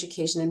industry and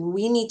education, and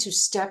we need to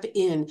step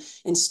in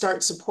and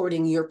start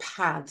supporting your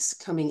paths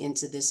coming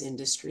into this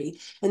industry.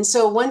 And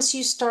so once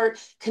you start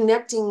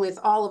connecting with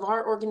all of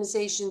our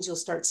organizations, you'll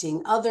start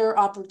seeing other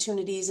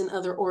opportunities in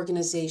other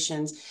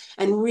organizations.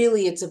 And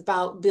really, it's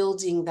about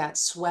building that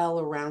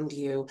swell around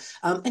you.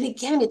 And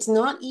again, it's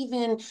not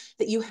even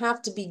that you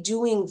have to be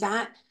doing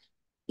that,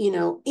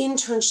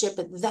 internship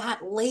at that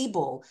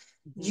label.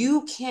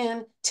 You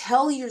can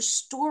tell your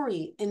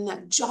story in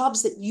that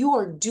jobs that you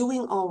are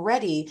doing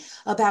already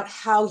about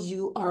how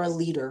you are a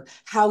leader,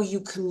 how you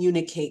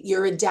communicate,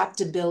 your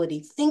adaptability.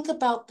 Think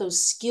about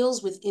those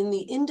skills within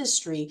the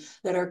industry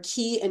that are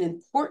key and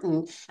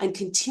important, and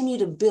continue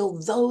to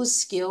build those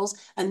skills.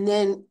 And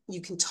then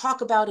you can talk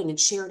about it and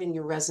share it in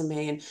your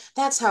resume. And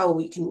that's how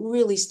we can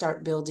really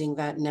start building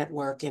that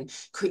network and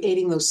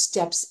creating those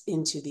steps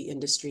into the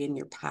industry in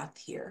your path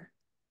here.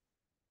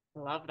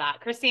 Love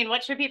that. Christine,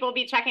 what should people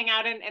be checking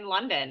out in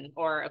London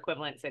or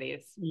equivalent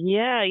cities?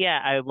 Yeah.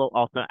 I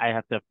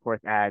have to, of course,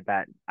 add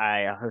that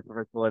I host a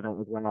virtual event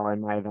as well,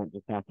 and my event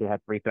just actually has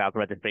 3,000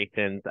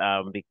 registrations,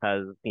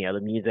 because, the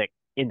music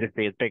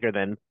industry is bigger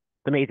than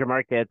the major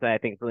markets. I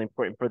think it's really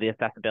important for the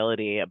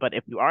accessibility. But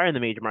if you are in the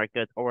major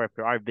markets, or if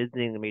you are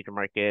visiting the major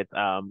markets,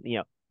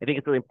 I think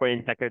it's really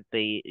important to check out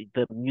the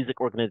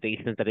music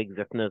organizations that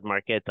exist in those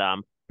markets.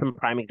 Some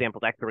prime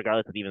examples, actually,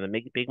 regardless of even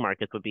the big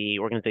markets, would be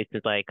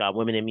organizations like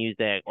Women in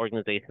Music,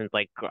 organizations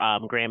like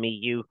Grammy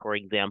U, for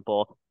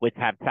example, which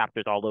have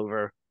chapters all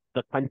over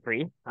the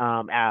country.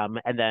 And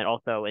then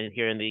also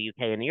here in the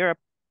UK and Europe,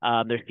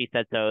 there's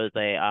CSETO, is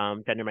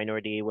a gender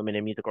minority women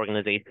in music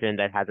organization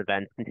that has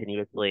events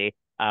continuously.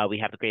 We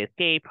have the Great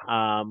Escape,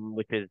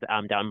 which is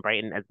down in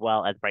Brighton, as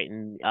well as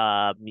Brighton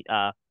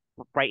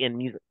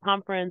Music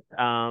Conference.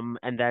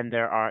 And then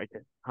there are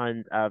just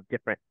tons of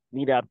different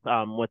meetups.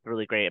 What's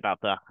really great about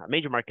the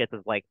major markets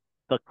is like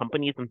the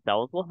companies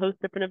themselves will host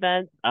different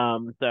events.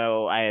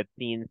 So I have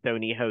seen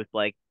Sony host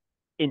like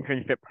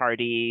internship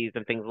parties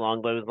and things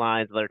along those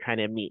lines. They're trying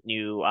to meet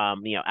new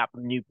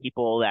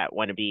people that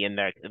want to be in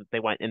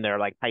their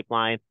like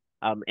pipeline.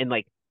 And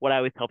like what I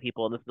always tell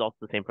people, and this is also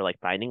the same for like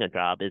finding a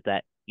job, is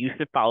that you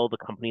should follow the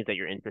companies that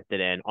you're interested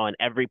in on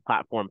every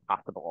platform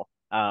possible.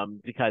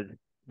 Because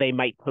they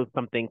might post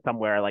something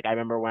somewhere. Like I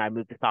remember when I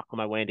moved to Stockholm,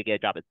 I wanted to get a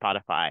job at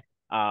Spotify.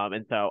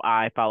 And so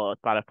I follow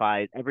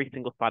Spotify, every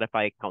single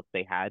Spotify account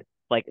they had.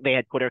 like they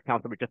had Twitter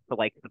accounts that were just to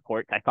like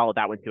support. I followed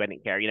that one too. I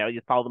didn't care. You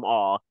just follow them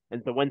all.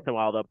 And so once in a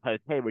while they'll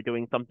post, hey, we're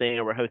doing something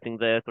or we're hosting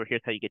this or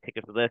here's how you get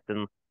tickets for this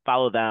and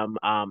follow them.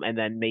 And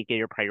then make it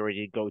your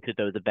priority to go to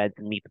those events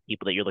and meet the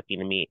people that you're looking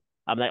to meet.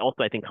 That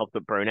also I think helps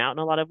with burnout in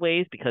a lot of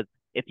ways because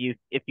if you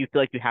feel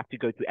like you have to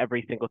go to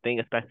every single thing,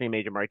 especially in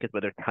major markets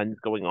where there's tons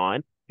going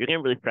on, you're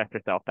gonna really stress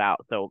yourself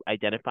out. So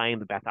identifying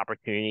the best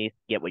opportunities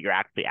to get what you're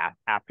actually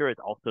after is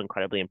also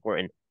incredibly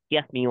important.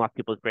 Yes, meeting lots of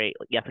people is great.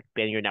 Yes,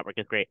 expanding your network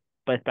is great,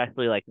 but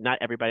especially like not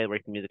everybody that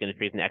works in the music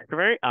industry is an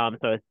extrovert.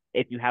 So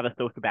if you have a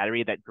social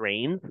battery that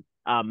drains,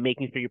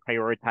 making sure you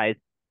prioritize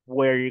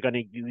where you're going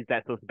to use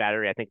that social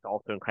battery, I think is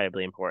also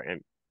incredibly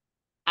important.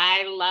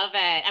 I love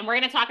it. And we're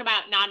going to talk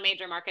about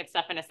non-major market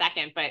stuff in a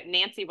second, but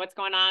Nancy, what's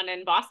going on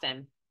in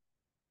Boston?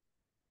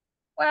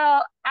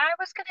 Well, I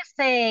was going to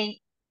say,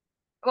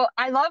 well,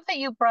 I love that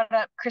you brought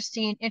up,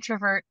 Christine,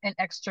 introvert and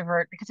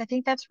extrovert, because I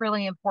think that's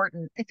really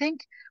important. I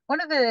think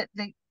one of the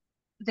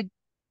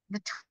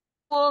the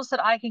tools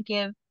that I can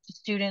give to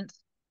students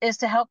is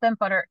to help them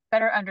better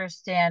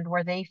understand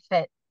where they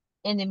fit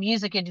in the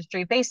music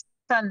industry based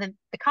on the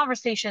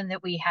conversation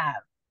that we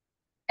have.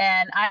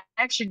 And I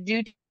actually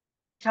do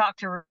talk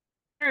to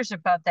recruiters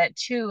about that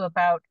too,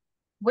 about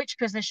which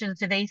positions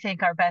do they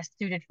think are best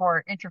suited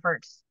for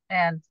introverts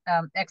and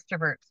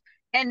extroverts.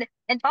 And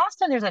in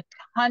Boston, there's a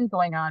ton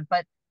going on,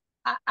 but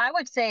I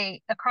would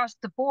say across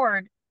the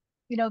board,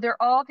 there are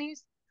all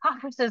these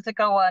conferences that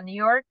go on. New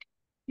York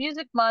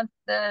Music Month,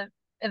 the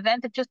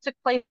event that just took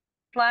place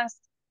last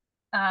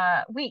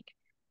week,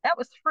 that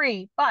was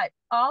free, but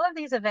all of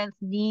these events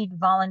need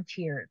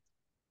volunteers.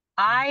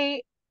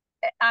 I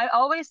I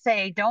always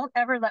say, don't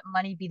ever let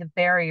money be the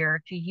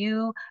barrier to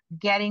you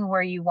getting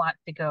where you want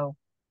to go.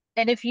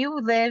 And if you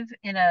live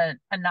in a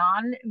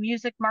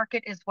non-music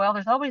market as well,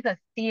 there's always a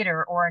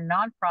theater or a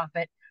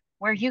nonprofit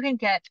where you can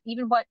get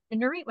even what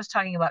Nurit was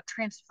talking about,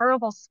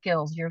 transferable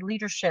skills, your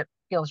leadership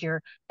skills,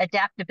 your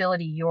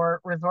adaptability, your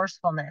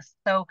resourcefulness.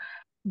 So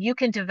you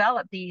can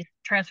develop these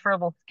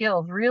transferable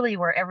skills really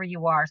wherever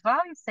you are. So I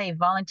always say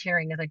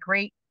volunteering is a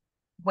great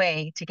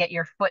way to get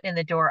your foot in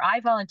the door. I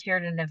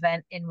volunteered at an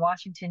event in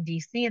Washington,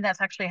 D.C., and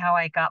that's actually how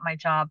I got my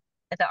job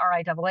at the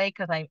RIAA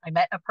because I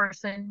met a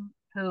person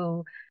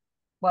who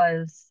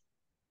was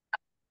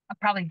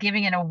probably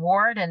giving an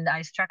award and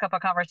I struck up a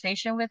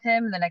conversation with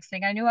him. And the next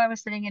thing I knew, I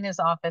was sitting in his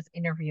office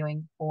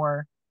interviewing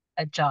for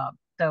a job.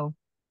 So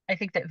I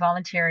think that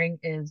volunteering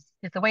is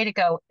the way to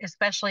go,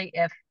 especially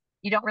if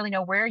you don't really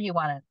know where you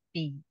want to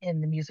be in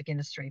the music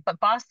industry. But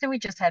Boston, we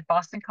just had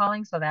Boston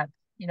Calling, so that's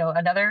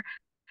another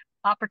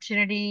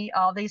opportunity.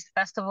 All these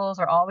festivals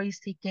are always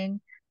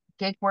seeking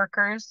gig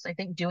workers. I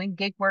think doing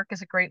gig work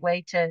is a great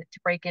way to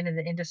break into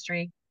the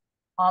industry.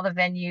 All the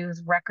venues,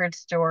 record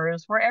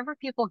stores, wherever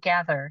people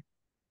gather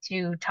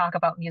to talk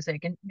about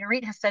music. And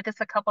Nurit has said this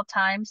a couple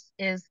times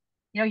is,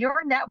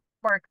 your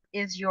network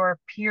is your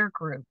peer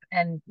group.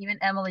 And even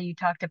Emily, you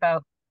talked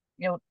about,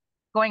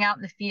 going out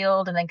in the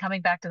field and then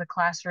coming back to the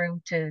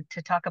classroom to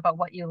talk about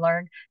what you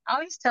learned. I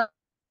always tell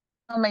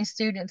my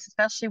students,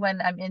 especially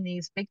when I'm in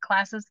these big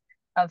classes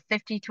of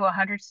 50 to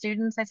 100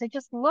 students, I say,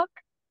 just look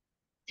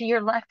to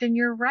your left and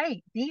your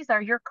right. These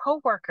are your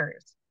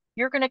coworkers.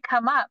 You're going to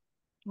come up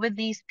with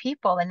these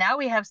people. And now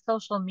we have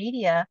social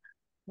media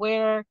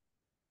where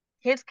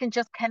kids can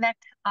just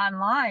connect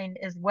online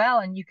as well.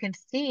 And you can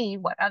see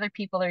what other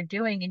people are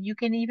doing and you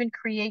can even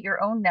create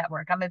your own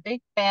network. I'm a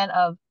big fan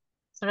of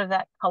sort of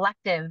that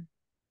collective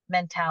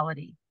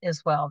mentality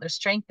as well. There's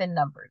strength in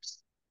numbers.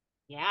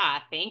 Yeah,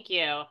 thank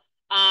you.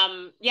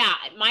 Yeah,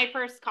 my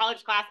first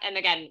college class, and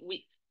again,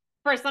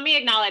 first, let me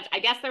acknowledge, I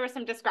guess there was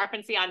some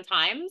discrepancy on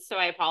times, so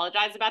I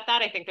apologize about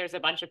that. I think there's a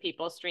bunch of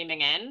people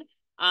streaming in.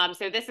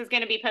 So this is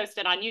going to be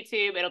posted on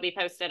YouTube. It'll be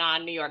posted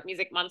on New York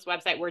Music Month's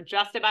website. We're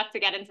just about to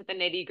get into the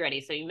nitty gritty.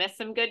 So you missed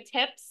some good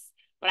tips,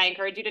 but I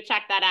encourage you to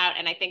check that out.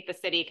 And I think the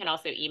city can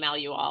also email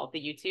you all the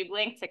YouTube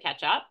link to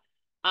catch up.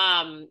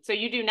 So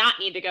you do not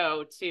need to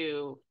go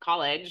to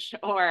college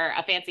or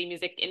a fancy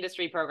music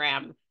industry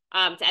program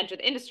to enter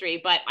the industry.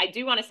 But I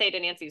do want to say to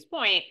Nancy's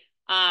point,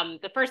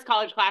 the first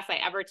college class I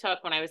ever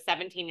took when I was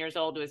 17 years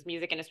old was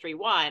Music Industry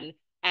 1.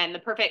 And the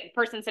perfect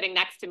person sitting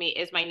next to me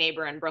is my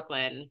neighbor in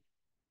Brooklyn,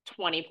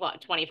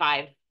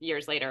 25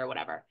 years later or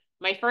whatever.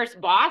 My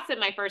first boss at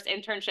my first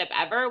internship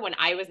ever when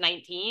I was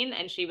 19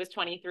 and she was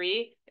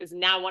 23 is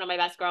now one of my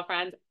best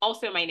girlfriends,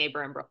 also my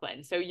neighbor in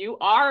Brooklyn. So you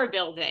are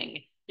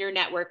building your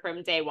network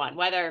from day one,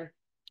 whether,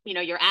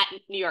 you're at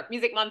New York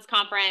Music Month's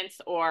conference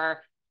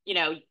or,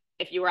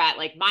 if you were at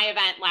like my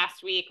event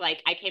last week,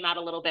 like I came out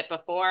a little bit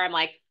before, I'm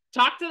like,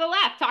 talk to the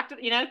left,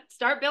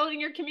 start building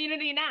your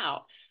community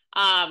now.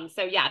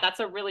 So yeah, that's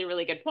a really,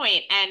 really good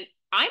point. And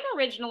I'm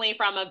originally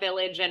from a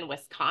village in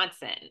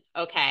Wisconsin,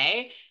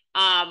 okay?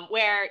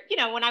 Where,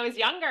 when I was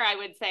younger, I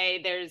would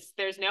say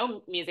there's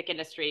no music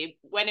industry,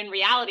 when in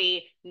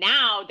reality,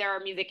 now there are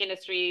music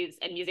industries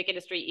and music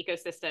industry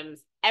ecosystems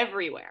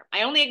everywhere.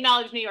 I only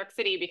acknowledge New York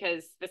City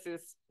because this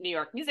is New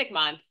York Music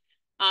Month.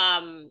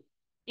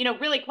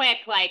 really quick,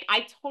 like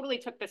I totally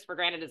took this for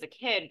granted as a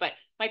kid, but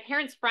my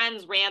parents'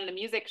 friends ran the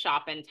music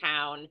shop in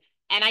town.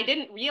 And I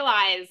didn't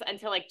realize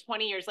until like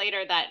 20 years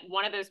later that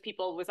one of those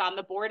people was on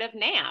the board of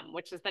NAMM,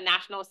 which is the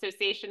National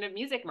Association of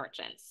Music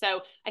Merchants.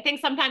 So I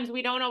think sometimes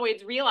we don't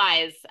always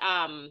realize,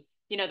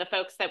 the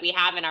folks that we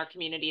have in our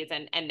communities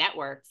and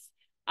networks.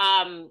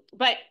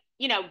 But,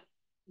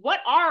 what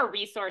are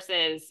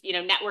resources,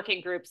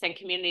 networking groups and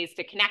communities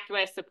to connect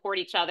with, support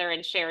each other,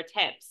 and share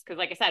tips? Because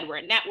like I said, we're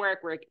a network,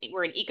 we're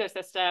an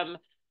ecosystem.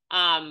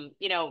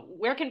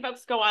 Where can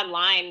folks go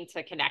online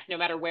to connect no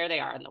matter where they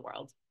are in the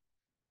world?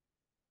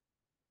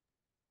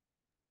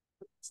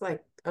 It's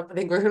like, I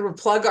think we're going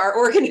to plug our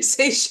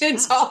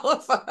organizations, all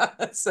of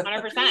us.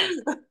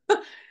 100%.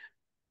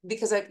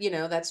 Because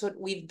that's what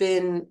we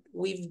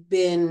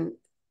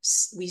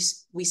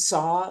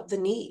saw the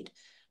need.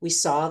 We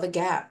saw the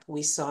gap.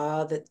 We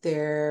saw that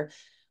there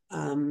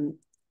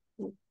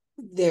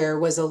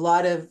was a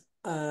lot of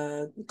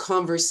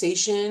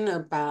conversation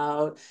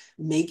about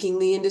making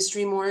the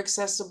industry more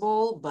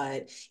accessible,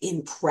 but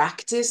in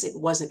practice, it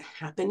wasn't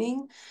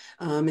happening.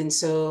 And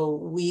so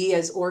we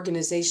as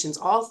organizations,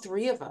 all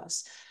three of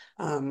us,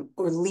 are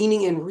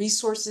leaning in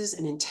resources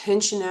and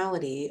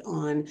intentionality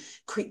on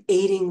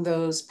creating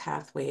those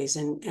pathways.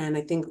 And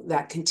I think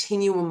that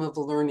continuum of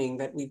learning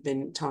that we've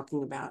been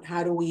talking about,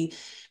 how do we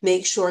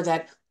make sure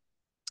that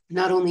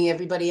not only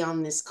everybody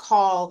on this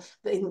call,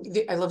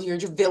 I love your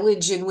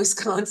village in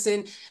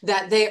Wisconsin,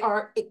 that they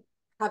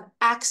have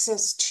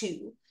access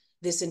to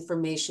this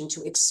information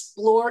to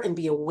explore and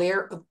be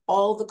aware of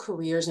all the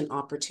careers and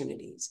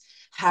opportunities.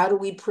 How do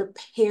we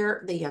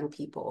prepare the young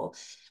people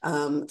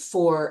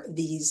for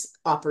these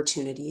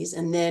opportunities?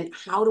 And then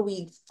how do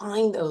we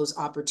find those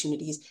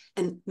opportunities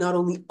and not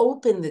only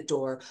open the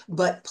door,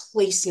 but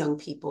place young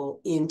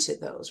people into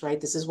those, right?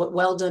 This is what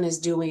Well Done is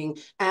doing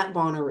at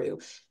Bonnaroo,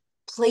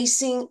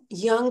 placing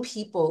young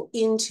people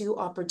into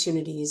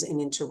opportunities and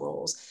into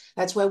roles.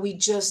 That's why we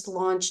just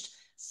launched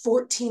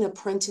 14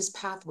 apprentice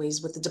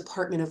pathways with the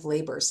Department of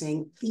Labor,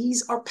 saying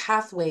these are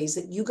pathways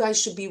that you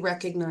guys should be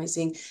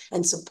recognizing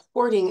and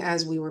supporting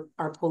as we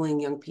are pulling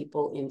young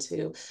people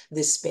into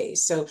this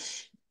space. So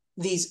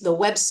the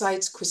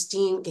websites,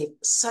 Christine gave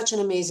such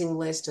an amazing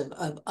list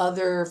of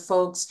other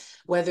folks,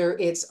 whether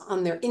it's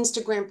on their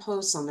Instagram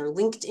posts, on their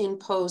LinkedIn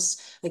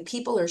posts, like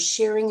people are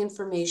sharing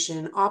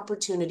information,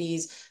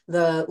 opportunities,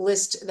 the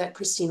list that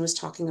Christine was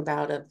talking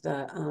about of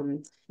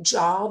the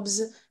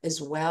jobs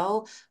as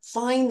well.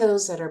 Find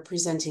those that are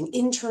presenting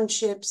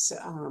internships,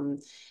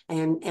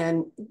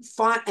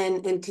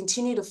 and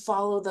continue to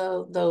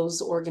follow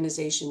those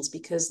organizations,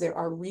 because there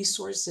are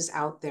resources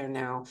out there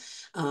now.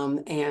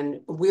 And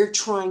we're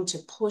trying to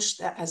push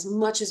that as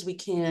much as we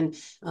can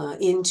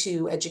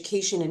into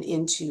education and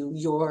into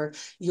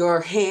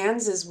your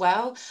hands as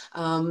well,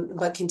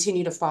 but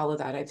continue to follow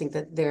that. I think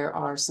that there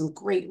are some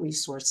great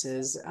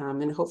resources,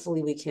 and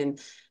hopefully we can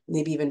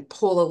maybe even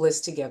pull a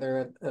list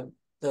together of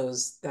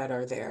those that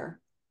are there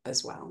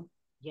as well.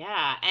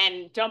 Yeah.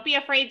 And don't be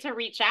afraid to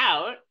reach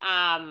out,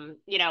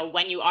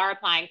 when you are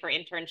applying for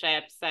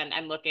internships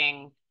and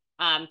looking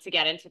to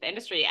get into the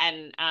industry.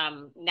 And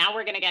now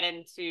we're going to get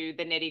into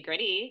the nitty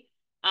gritty.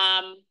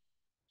 How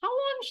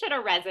long should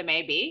a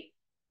resume be?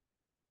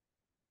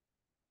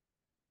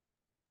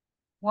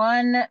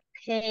 1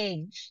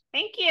 page.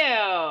 Thank you.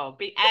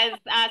 As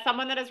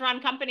someone that has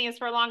run companies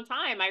for a long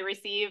time, I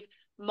receive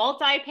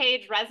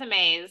multi-page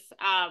resumes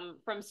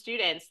from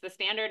students. The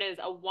standard is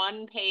a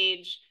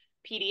 1-page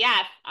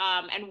PDF,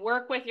 and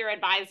work with your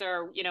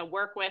advisor,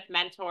 work with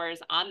mentors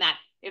on that.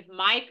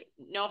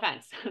 No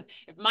offense,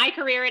 if my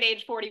career at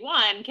age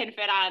 41 can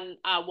fit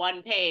on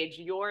 1 page,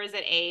 yours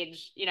at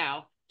age,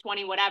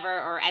 20, whatever,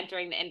 or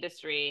entering the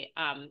industry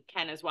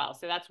can as well.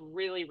 So that's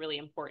really, really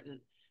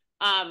important.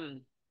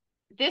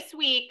 This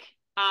week,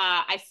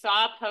 I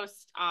saw a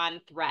post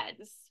on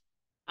Threads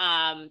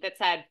that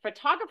said,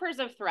 "Photographers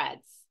of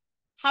Threads,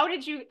 how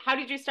did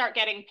you start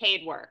getting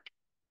paid work?"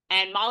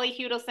 And Molly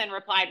Hudelson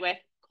replied with,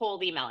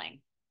 "Cold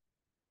emailing."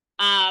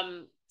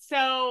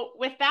 So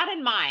with that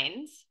in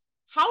mind,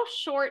 how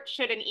short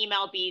should an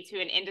email be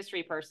to an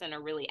industry person,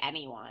 or really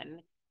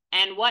anyone?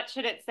 And what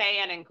should it say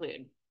and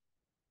include?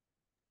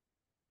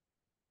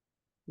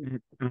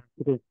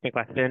 Good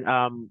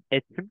question.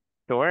 It's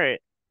short.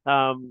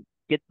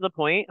 Get to the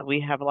point. We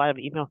have a lot of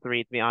emails to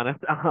read, to be honest.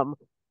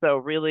 So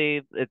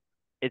really,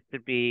 it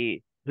should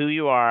be who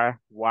you are,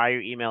 why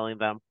you're emailing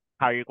them,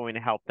 how you're going to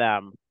help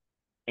them.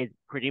 Is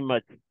pretty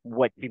much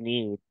what you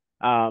need.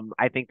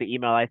 I think the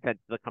email I sent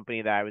to the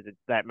company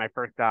that my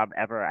first job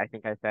ever, I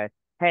think I said,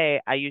 "Hey,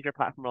 I use your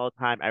platform all the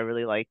time. I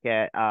really like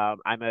it.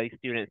 I'm a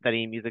student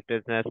studying music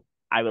business.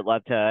 I would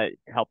love to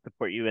help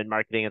support you in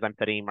marketing as I'm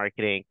studying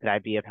marketing. Could I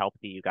be of help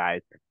to you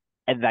guys?"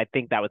 And I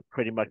think that was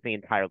pretty much the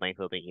entire length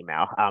of the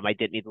email. I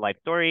didn't need the life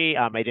story.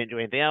 I didn't do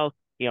anything else.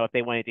 If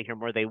they wanted to hear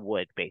more, they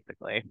would,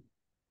 basically.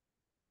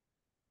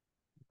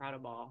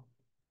 Incredible.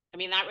 I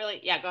mean, that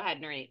really, yeah, go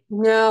ahead, Nurit.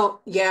 No,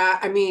 yeah,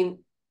 I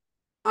mean,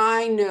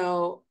 I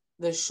know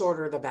the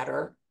shorter the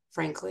better,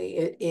 frankly.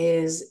 It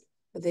is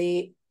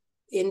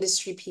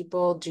industry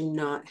people do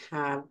not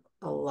have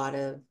a lot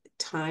of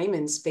time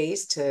and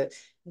space to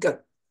go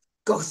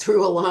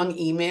through a long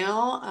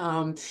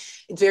email.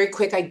 Very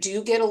quick. I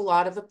do get a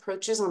lot of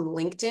approaches on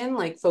LinkedIn.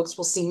 Like folks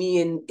will see me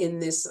in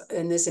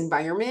this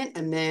environment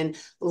and then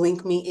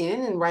link me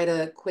in and write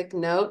a quick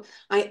note.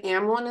 I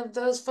am one of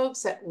those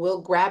folks that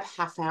will grab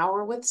half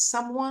hour with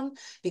someone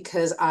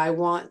because I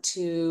want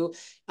to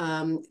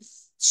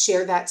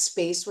share that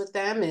space with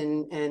them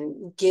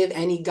and give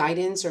any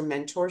guidance or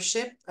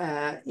mentorship,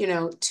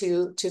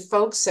 to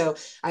folks. So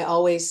I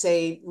always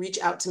say, reach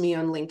out to me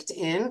on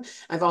LinkedIn.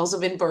 I've also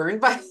been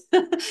burned by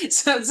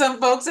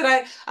some folks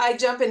that I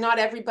jump and not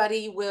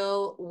everybody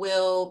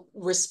will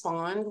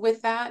respond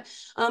with that.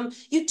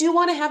 You do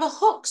want to have a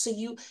hook. So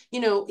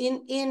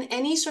in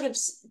any sort of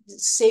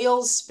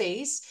sales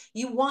space,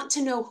 you want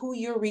to know who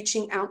you're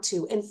reaching out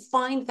to and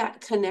find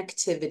that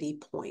connectivity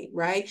point,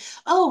 right?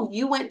 Oh,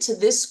 you went to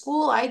this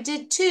school, I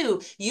did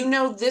too. You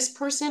know this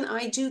person,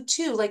 I do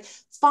too. Like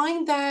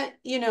find that,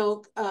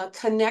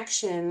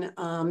 connection,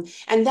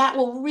 and that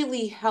will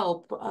really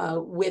help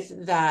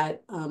with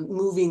that,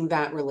 moving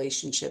that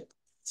relationship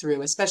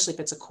through, especially if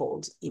it's a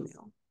cold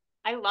email.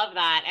 I love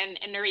that. And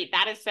Nurit,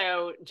 that is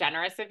so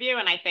generous of you.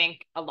 And I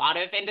think a lot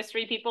of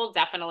industry people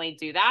definitely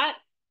do that.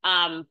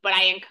 But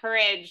I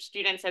encourage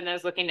students and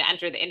those looking to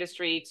enter the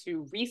industry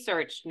to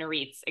research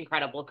Nurit's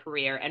incredible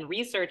career and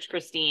research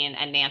Christine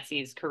and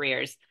Nancy's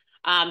careers.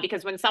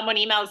 Because when someone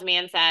emails me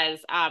and says,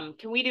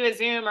 can we do a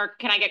Zoom or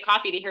can I get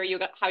coffee to hear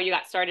how you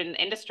got started in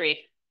the industry?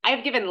 I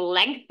have given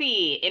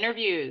lengthy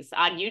interviews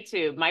on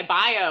YouTube. My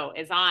bio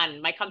is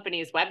on my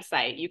company's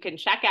website. You can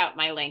check out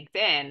my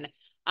LinkedIn.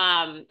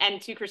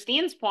 And to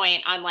Christine's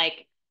point on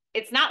like,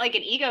 it's not like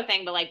an ego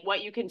thing, but like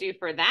what you can do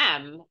for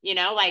them,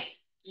 like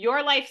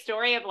your life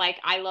story of like,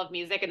 I love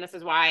music and this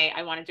is why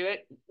I want to do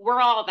it.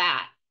 We're all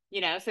that,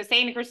 so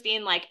saying to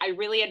Christine, like, I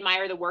really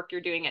admire the work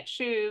you're doing at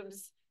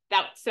Shoobs.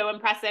 That's so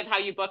impressive how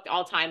you booked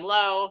All Time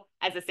Low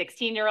as a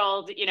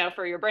 16-year-old,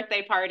 for your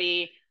birthday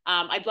party.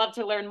 I'd love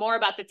to learn more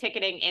about the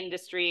ticketing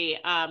industry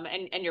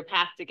and your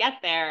path to get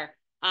there.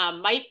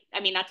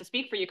 Not to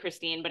speak for you,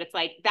 Christine, but it's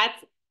like, that's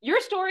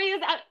your story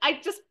is, I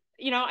just,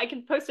 I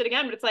can post it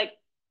again, but it's like,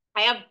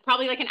 I have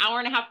probably like an hour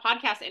and a half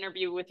podcast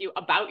interview with you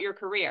about your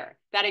career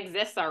that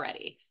exists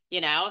already,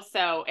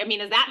 So,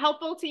 is that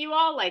helpful to you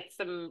all? Like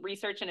some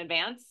research in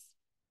advance?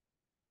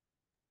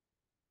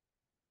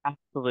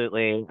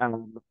 Absolutely.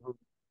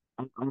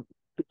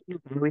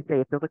 We say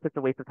it feels like such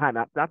a waste of time.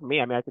 Not for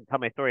me. I can tell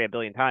my story a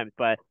billion times,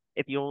 but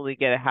if you only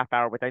get a half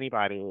hour with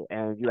anybody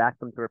and you ask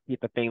them to repeat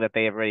the thing that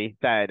they have already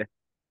said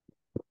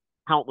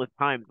countless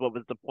times, what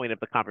was the point of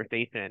the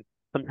conversation?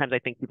 Sometimes I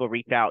think people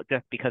reach out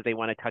just because they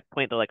want to touch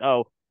point. They're like,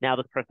 oh, now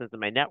this person's in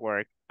my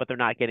network, but they're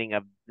not getting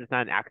there's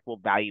not an actual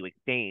value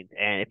exchange.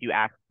 And if you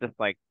ask just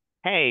like,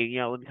 hey,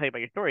 let me tell you about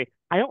your story.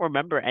 I don't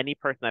remember any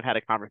person I've had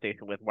a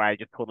conversation with where I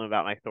just told them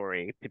about my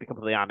story, to be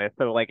completely honest.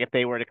 So like if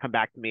they were to come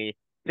back to me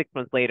 6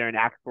 months later and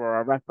ask for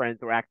a reference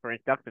or ask for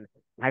introduction,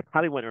 I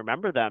probably wouldn't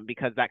remember them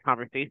because that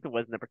conversation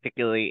wasn't a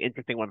particularly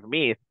interesting one for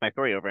me. It's my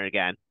story over and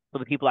again. So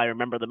the people I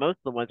remember the most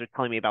are the ones who are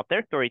telling me about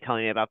their story,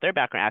 telling me about their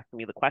background, asking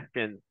me the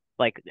questions,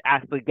 like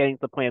actually getting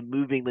to the point of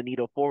moving the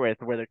needle forward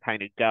to where they're trying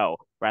to go,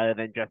 rather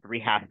than just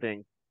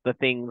rehashing the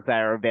things that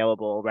are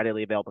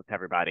readily available to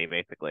everybody,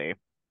 basically.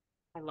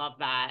 I love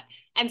that.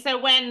 And so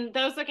when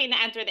those looking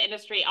to enter the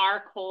industry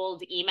are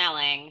cold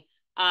emailing,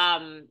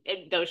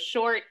 those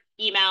short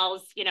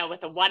emails,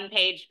 with a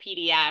one-page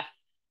PDF,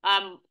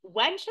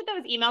 when should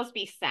those emails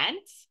be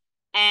sent?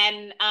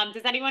 And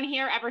does anyone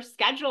here ever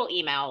schedule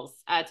emails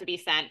to be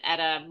sent at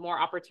a more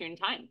opportune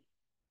time?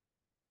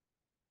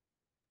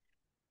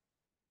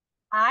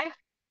 I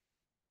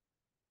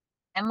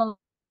am,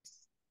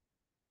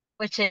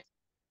 which is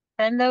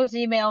send those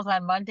emails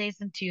on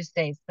Mondays and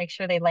Tuesdays. Make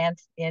sure they land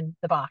in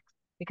the box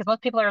because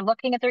most people are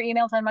looking at their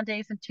emails on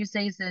Mondays and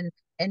Tuesdays and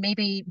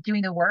maybe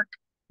doing the work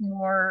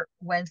more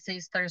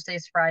Wednesdays,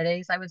 Thursdays,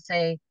 Fridays. I would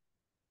say,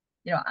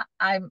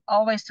 I'm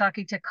always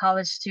talking to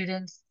college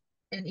students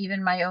and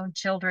even my own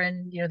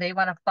children, they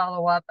want to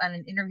follow up on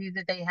an interview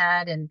that they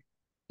had and,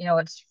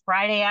 it's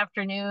Friday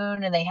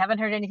afternoon and they haven't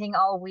heard anything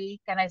all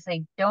week. And I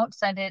say, don't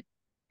send it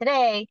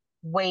today,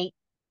 wait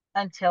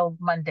until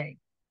Monday.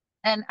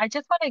 And I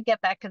just want to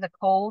get back to the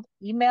cold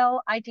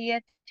email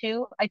idea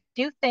too. I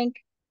do think,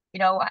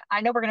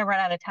 I know we're going to run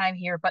out of time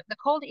here, but the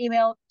cold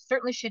email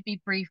certainly should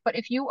be brief. But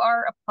if you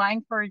are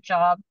applying for a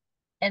job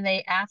and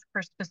they ask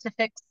for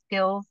specific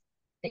skills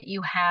that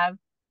you have,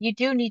 you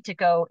do need to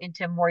go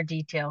into more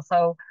detail.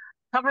 So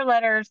cover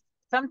letters,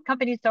 some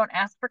companies don't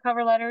ask for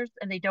cover letters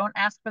and they don't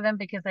ask for them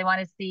because they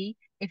want to see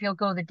if you'll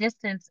go the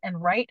distance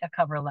and write a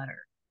cover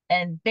letter.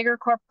 And bigger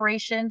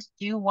corporations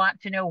do want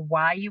to know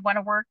why you want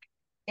to work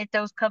at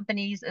those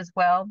companies as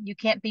well. You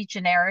can't be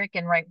generic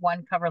and write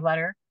one cover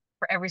letter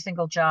for every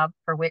single job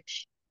for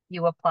which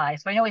you apply.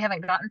 So I know we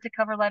haven't gotten to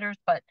cover letters,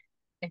 but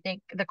I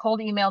think the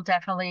cold email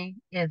definitely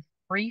is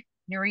brief.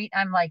 Nurit,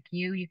 I'm like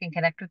you. You can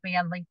connect with me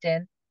on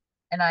LinkedIn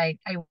and I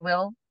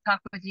will talk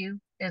with you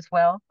as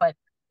well. But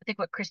I think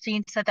what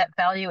Christine said, that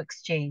value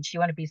exchange, you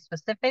want to be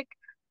specific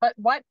but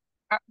what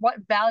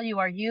value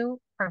are you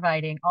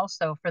providing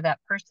also for that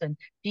person?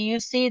 Do you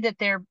see that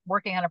they're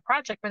working on a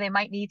project where they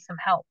might need some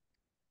help?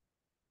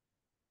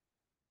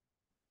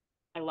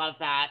 I love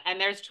that. And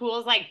there's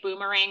tools like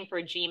Boomerang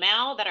for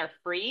Gmail that are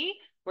free,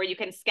 where you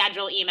can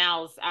schedule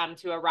emails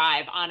to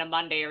arrive on a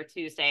Monday or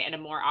Tuesday at a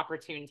more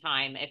opportune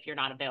time if you're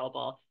not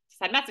available to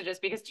send messages.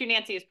 Because to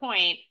Nancy's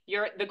point,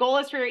 the goal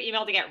is for your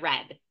email to get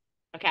read.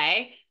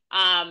 Okay.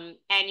 And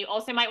you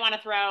also might want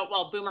to throw,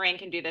 well, Boomerang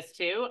can do this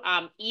too.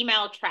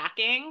 Email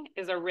tracking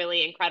is a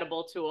really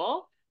incredible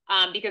tool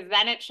because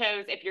then it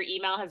shows if your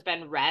email has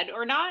been read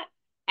or not.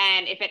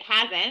 And if it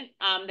hasn't,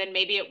 then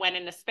maybe it went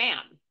into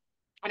spam.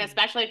 And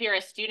especially if you're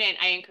a student,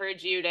 I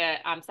encourage you to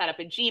set up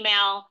a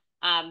Gmail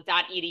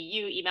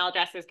 .edu. Email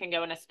addresses can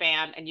go into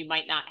spam, and you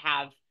might not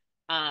have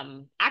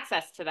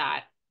access to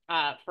that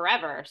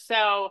forever.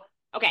 So,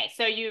 okay,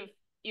 so you've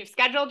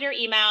scheduled your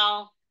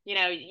email. You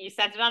know, you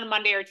sent it on a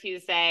Monday or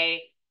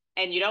Tuesday,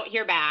 and you don't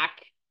hear back.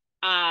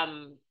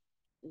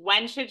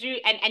 When should you?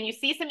 And you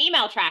see some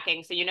email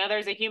tracking, so you know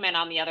there's a human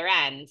on the other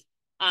end.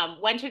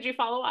 When should you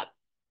follow up?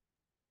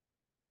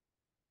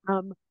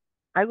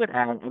 I would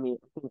add, I mean,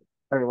 I think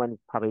everyone's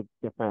probably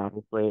different,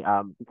 obviously.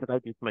 Because I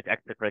do so much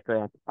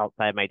extracurricular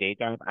outside my day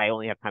job, I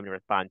only have time to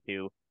respond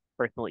to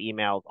personal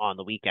emails on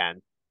the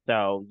weekend.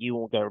 So you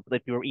won't get,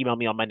 if you email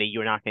me on Monday,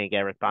 you're not going to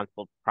get a response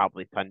till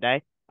probably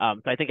Sunday.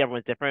 So I think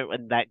everyone's different,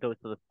 and that goes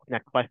to the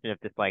next question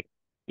of just like,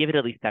 give it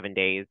at least 7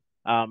 days.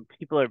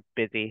 People are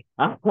busy.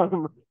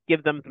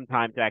 Give them some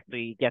time to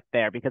actually get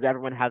there because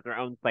everyone has their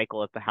own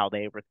cycle as to how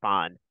they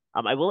respond.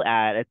 I will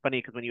add, it's funny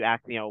because when you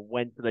ask,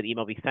 when should that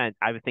email be sent,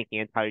 I was thinking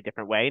an entirely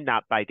different way,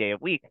 not by day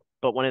of week.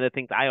 But one of the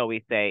things I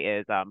always say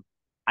is,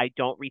 I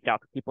don't reach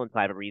out to people until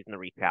I have a reason to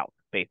reach out,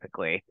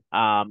 basically.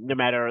 No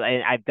matter,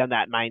 and I've done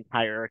that my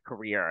entire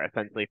career,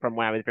 essentially, from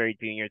when I was very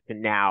junior to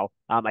now.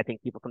 I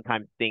think people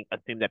sometimes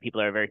assume that people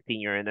are very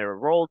senior in their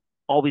roles,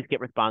 always get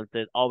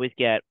responses, always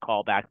get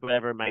callbacks,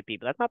 whatever it might be,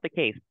 but that's not the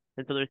case.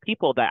 And so there's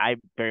people that I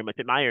very much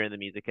admire in the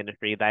music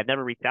industry that I've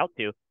never reached out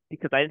to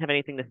because I didn't have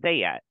anything to say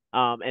yet.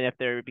 And if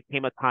there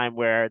became a time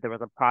where there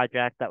was a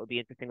project that would be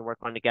interesting to work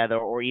on together,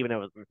 or even it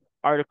was an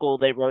article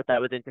they wrote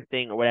that was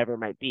interesting, or whatever it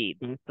might be,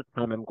 this is the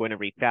time I'm going to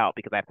reach out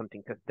because I have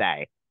something to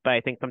say. But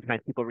I think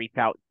sometimes people reach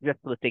out just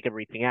for the sake of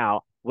reaching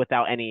out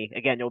without any,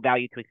 again, no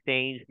value to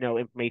exchange, no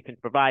information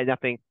to provide,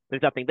 nothing.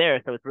 There's nothing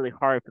there. So it's really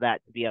hard for that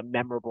to be a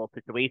memorable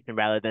situation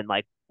rather than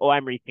like, oh,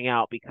 I'm reaching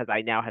out because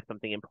I now have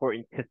something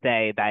important to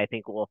say that I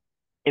think will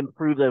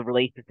improve the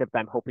relationships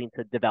I'm hoping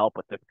to develop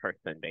with this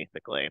person,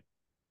 basically.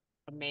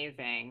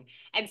 Amazing.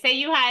 And say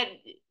you had,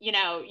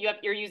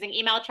 you're using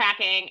email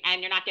tracking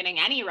and you're not getting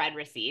any read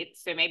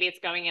receipts. So maybe it's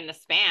going into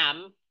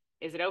spam.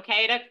 Is it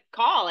okay to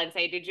call and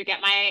say, did you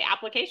get my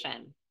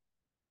application?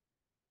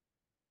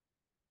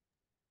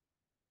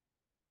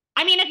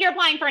 I mean, if you're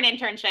applying for an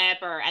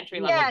internship or entry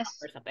level job Yes,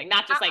 or something,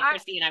 not just like,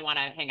 Christine, I want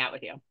to hang out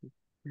with you.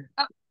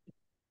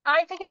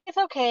 I think it's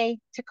okay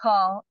to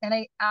call, and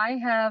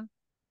I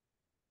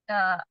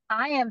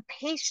am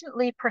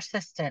patiently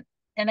persistent,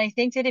 and I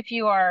think that if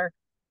you are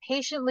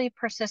patiently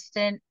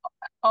persistent,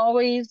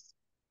 always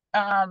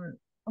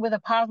with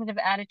a positive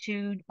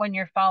attitude when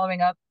you're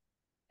following up,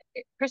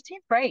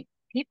 Christine's right.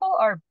 People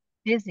are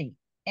busy,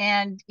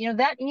 and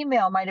that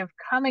email might have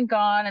come and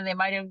gone, and they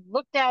might have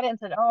looked at it and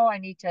said, "Oh, I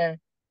need to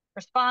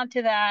respond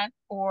to that,"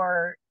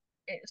 or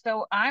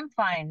so I'm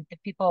fine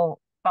if people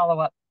follow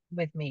up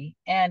with me,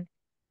 and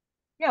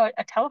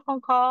a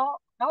telephone call,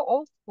 how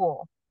old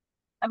school.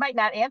 I might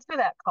not answer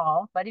that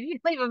call, but if you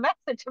leave a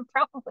message, I'm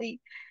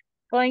probably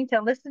going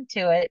to listen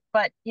to it.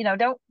 But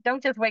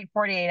don't just wait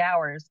 48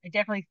 hours. I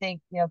definitely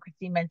think,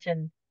 Christine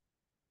mentioned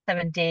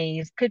 7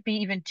 days, could be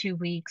even 2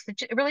 weeks.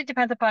 It really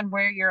depends upon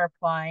where you're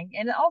applying.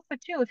 And also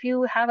too, if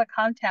you have a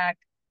contact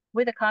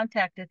with a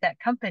contact at that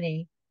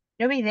company,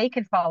 maybe they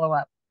can follow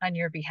up on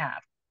your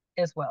behalf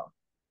as well.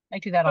 I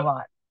do that a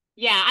lot.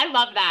 Yeah, I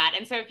love that.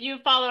 And so if you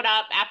followed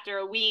up after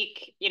a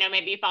week,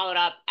 maybe you followed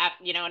up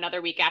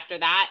another week after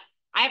that.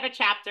 I have a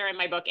chapter in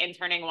my book,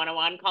 Interning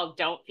 101, called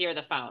Don't Fear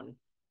the Phone.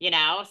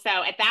 So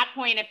at that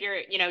point, if you're,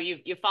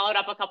 you've followed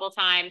up a couple of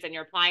times and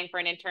you're applying for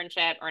an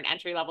internship or an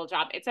entry level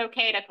job, it's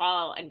okay to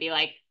call and be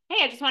like,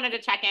 hey, I just wanted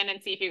to check in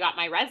and see if you got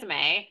my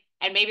resume.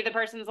 And maybe the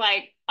person's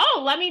like,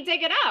 oh, let me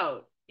dig it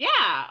out.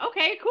 Yeah,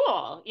 okay,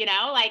 cool.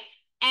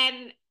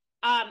 And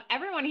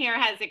everyone here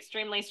has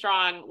extremely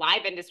strong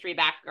live industry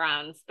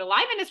backgrounds. The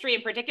live industry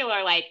in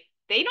particular, like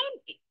they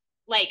don't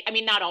I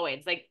mean, not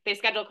always, like they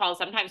schedule calls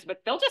sometimes, but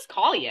they'll just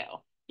call you,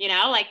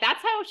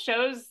 that's how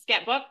shows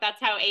get booked.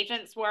 That's how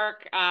agents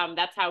work.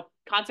 That's how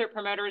concert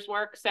promoters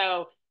work.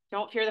 So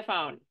don't fear the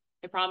phone.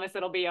 I promise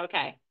it'll be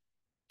okay.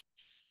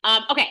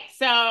 Okay.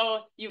 So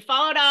you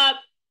followed up,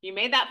 you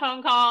made that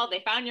phone call,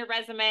 they found your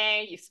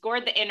resume, you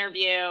scored the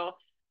interview.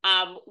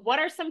 What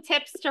are some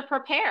tips to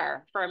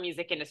prepare for a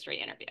music industry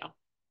interview?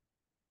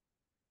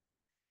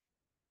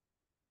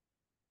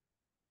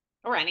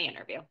 Or any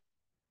interview?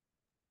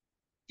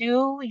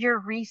 Do your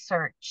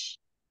research.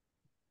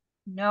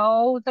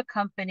 Know the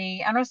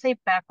company. I don't say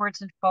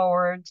backwards and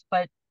forwards,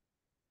 but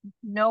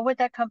know what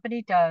that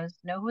company does,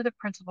 know who the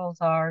principals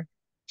are,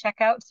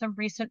 check out some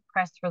recent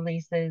press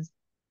releases,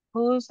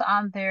 who's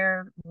on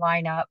their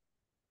lineup,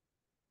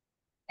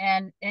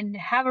 and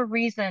have a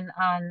reason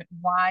on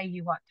why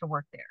you want to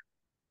work there.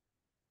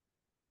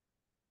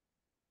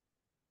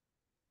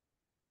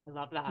 I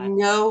love that.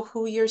 Know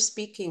who you're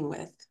speaking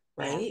with,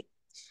 Yeah. right?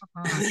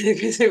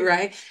 Mhm.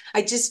 Right.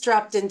 I just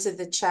dropped into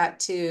the chat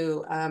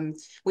too.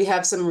 We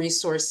have some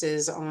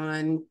resources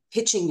on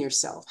pitching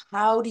yourself.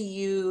 How do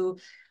you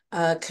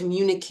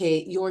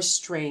communicate your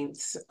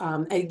strengths?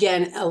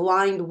 Again,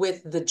 aligned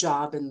with the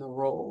job and the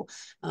role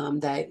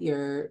that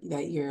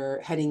you're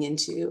heading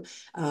into.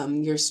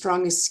 Your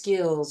strongest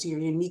skills, your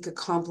unique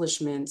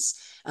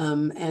accomplishments,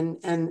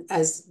 and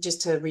as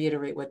just to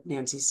reiterate what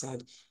Nancy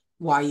said,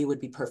 why you would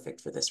be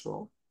perfect for this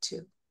role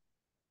too.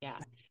 Yeah.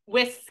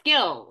 With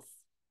skills,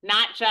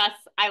 not just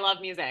I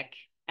love music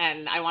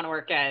and I want to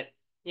work at,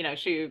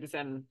 Shoobs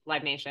and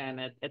Live Nation,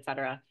 et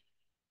cetera.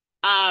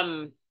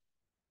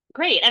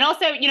 Great. And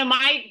also,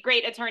 my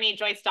great attorney,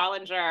 Joyce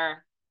Dollinger,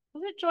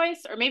 was it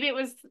Joyce? Or maybe it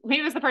was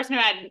the person who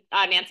had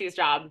Nancy's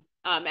job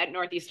at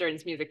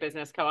Northeastern's music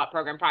business co-op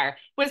program prior,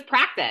 was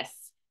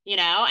practice,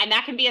 and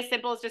that can be as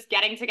simple as just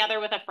getting together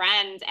with a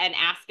friend and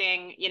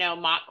asking,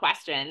 mock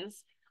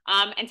questions,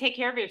 and take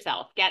care of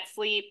yourself, get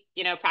sleep,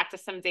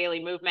 practice some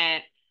daily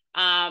movement,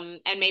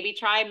 and maybe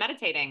try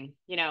meditating,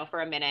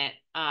 for a minute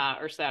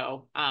or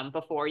so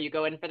before you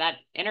go in for that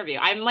interview.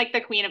 I'm like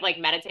the queen of like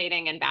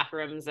meditating in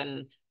bathrooms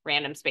and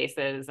random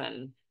spaces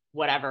and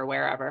whatever,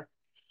 wherever.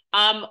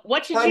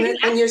 What should you do?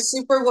 And your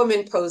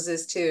superwoman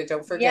poses too.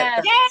 Don't forget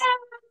Yes, that.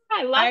 Yeah,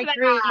 I I love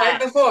agree. Right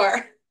that.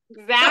 before.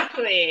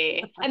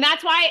 Exactly. And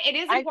that's why it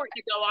is I important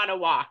to go on a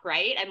walk,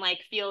 right? And like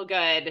feel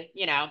good,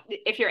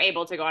 if you're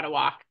able to go on a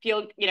walk,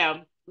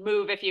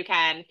 move if you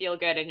can, feel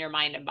good in your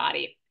mind and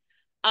body.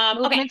 Okay.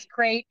 Movement's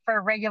great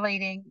for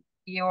regulating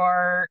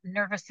your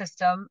nervous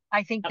system.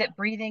 I think Okay. that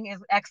breathing is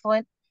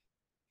excellent.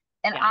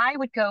 And Yeah. I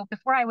would go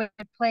before I would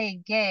play a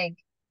gig,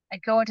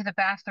 I'd go into the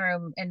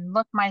bathroom and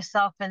look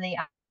myself in the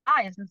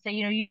eyes and say,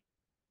 you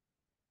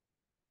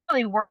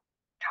really worked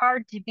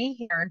hard to be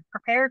here and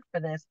prepared for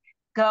this.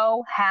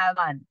 Go have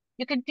fun.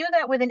 You can do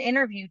that with an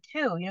interview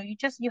too.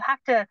 You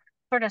have to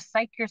sort of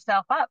psych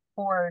yourself up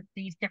for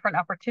these different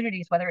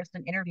opportunities, whether it's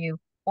an interview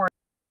or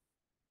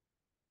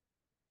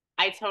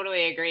I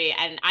totally agree.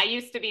 And I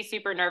used to be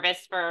super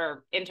nervous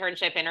for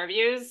internship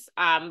interviews.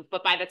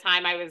 But by the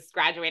time I was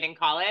graduating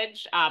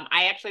college,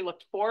 I actually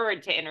looked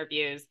forward to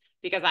interviews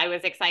because I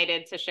was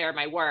excited to share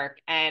my work.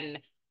 And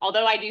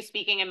although I do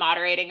speaking and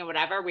moderating and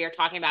whatever, we are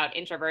talking about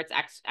introverts,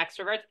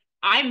 extroverts.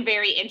 I'm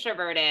very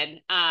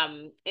introverted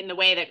in the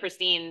way that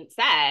Christine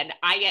said.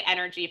 I get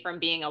energy from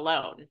being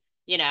alone.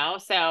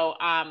 So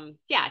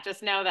yeah,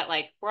 just know that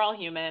like we're all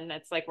human.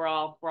 It's like we're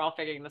all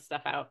figuring this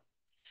stuff out.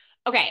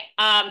 Okay.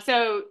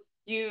 So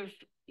you've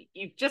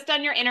you've just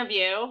done your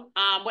interview.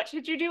 What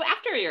should you do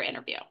after your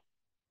interview?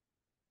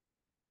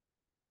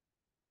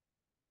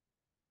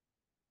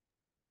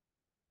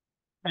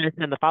 And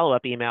send the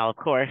follow-up email, of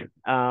course.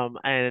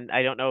 And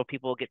I don't know if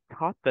people get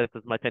taught this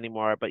as much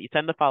anymore, but you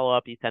send the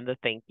follow-up, you send the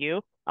thank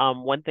you.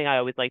 One thing I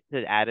always like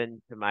to add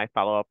into my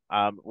follow-up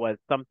was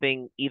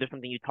either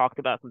something you talked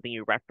about, something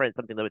you referenced,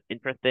 something that was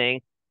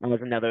interesting. And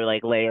was another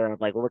like layer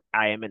of like, look,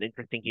 I am an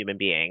interesting human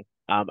being.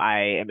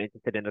 I am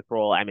interested in this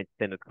role. I'm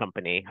interested in this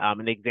company.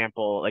 An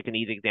example, like an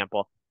easy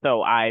example.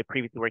 So I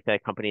previously worked at a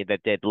company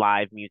that did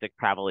live music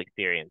travel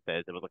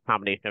experiences. It was a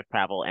combination of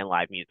travel and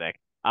live music.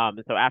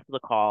 And so after the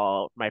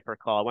call, my first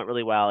call went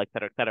really well, et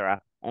cetera, et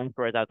cetera.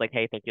 Afterwards, I was like,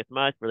 hey, thank you so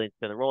much, really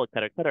interested in the role, et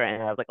cetera, et cetera.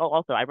 And I was like, oh,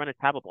 also, I run a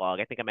travel blog.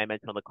 I think I might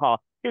mention on the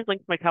call. Here's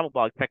links to my travel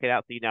blog. Check it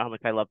out so you know how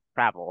much I love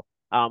travel.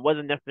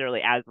 Wasn't necessarily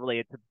as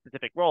related to the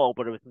specific role,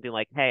 but it was something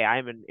like, hey,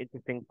 I'm an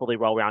interesting, fully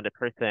well-rounded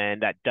person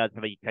that does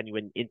have a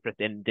genuine interest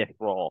in this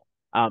role.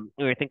 And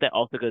I think that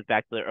also goes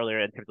back to the earlier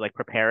in terms of like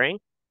preparing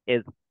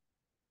is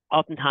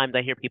oftentimes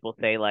I hear people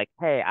say like,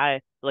 "Hey, oh, I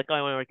want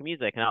to work in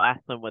music," and I'll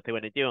ask them what they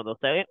want to do, and they'll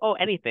say, "Oh,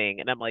 anything."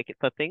 And I'm like,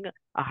 the thing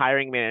a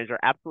hiring manager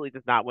absolutely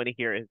does not want to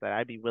hear is that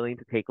I'd be willing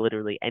to take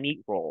literally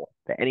any role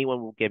that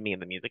anyone will give me in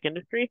the music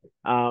industry.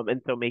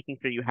 And so making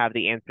sure you have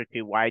the answer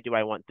to why do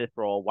I want this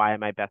role? Why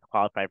am I best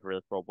qualified for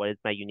this role? What is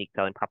my unique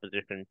selling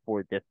proposition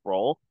for this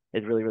role?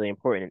 Is really, really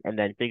important. And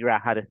then figure out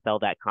how to sell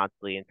that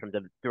constantly in terms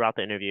of throughout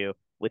the interview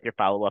with your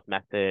follow-up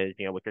message,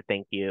 with your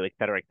thank you, et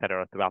cetera,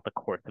 throughout the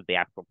course of the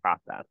actual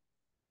process.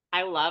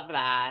 I love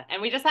that.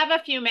 And we just have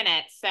a few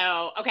minutes.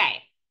 So,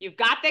 okay, you've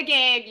got the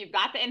gig, you've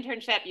got the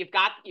internship, you've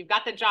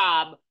got the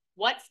job.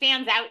 What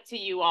stands out to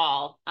you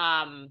all,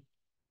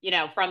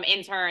 from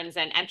interns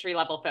and entry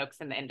level folks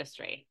in the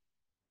industry?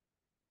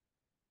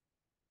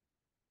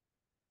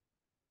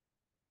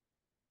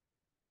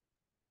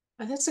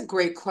 That's a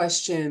great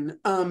question.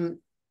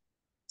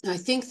 I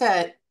think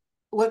that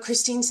what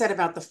Christine said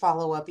about the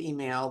follow-up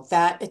email,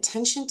 that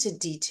attention to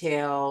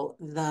detail,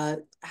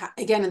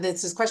 again,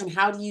 this question,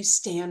 how do you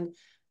stand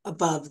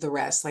above the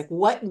rest? Like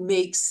what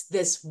makes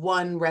this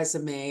one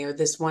resume or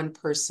this one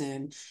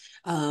person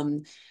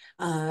doing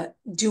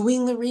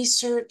the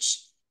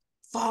research,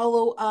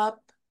 follow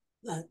up,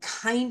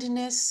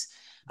 kindness.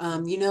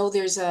 You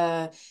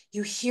know,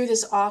 you hear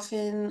this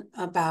often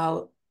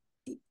about,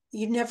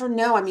 you never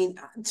know. I mean,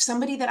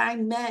 somebody that I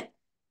met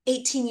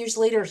 18 years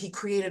later, he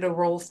created a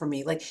role for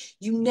me. Like,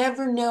 you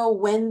never know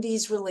when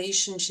these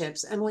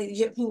relationships, Emily,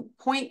 you can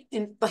point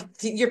in, like,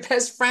 your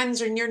best friends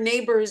or your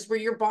neighbors were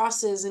your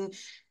bosses, and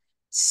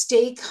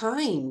stay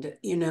kind.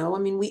 You know, I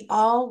mean, we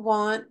all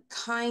want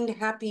kind,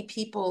 happy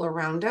people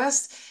around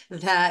us.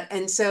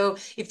 And so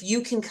if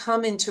you can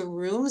come into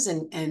rooms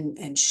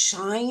and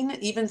shine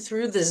even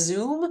through the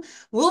Zoom,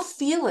 we'll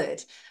feel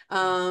it.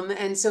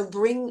 And so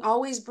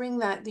always bring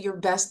that your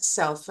best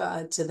self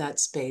to that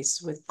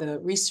space with the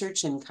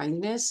research and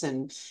kindness,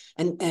 and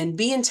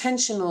be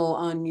intentional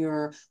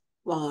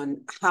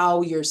on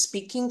how you're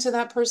speaking to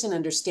that person,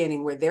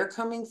 understanding where they're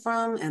coming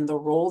from and the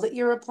role that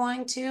you're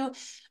applying to.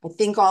 I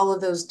think all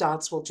of those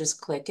dots will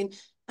just click, and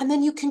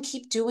then you can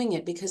keep doing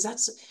it, because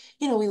that's,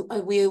 you know,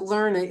 we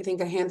learn, I think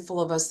a handful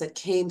of us that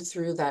came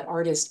through that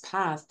artist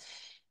path,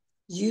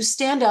 you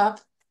stand up,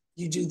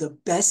 you do the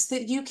best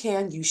that you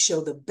can, you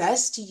show the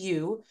best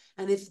you.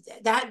 And if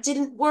that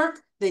didn't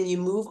work, then you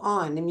move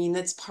on. I mean,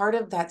 that's part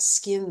of that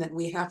skin that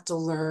we have to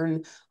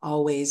learn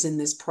always in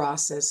this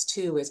process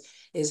too,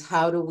 is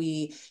how do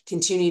we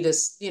continue to,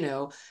 you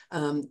know,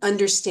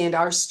 understand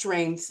our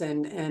strengths,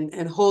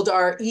 and hold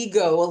our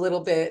ego a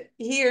little bit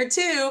here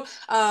too,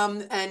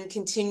 and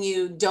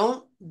continue.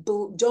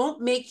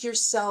 Don't make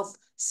yourself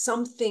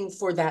something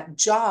for that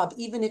job,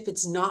 even if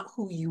it's not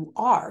who you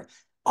are.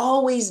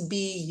 Always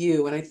be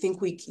you. And I think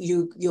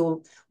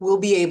we'll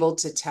be able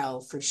to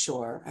tell for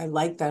sure. I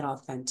like that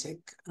authentic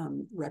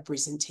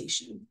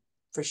representation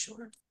for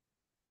sure.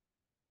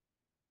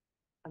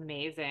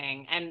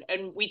 Amazing. And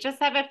we just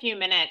have a few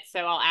minutes,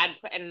 so I'll add,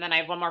 and then I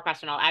have one more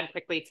question. I'll add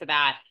quickly to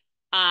that.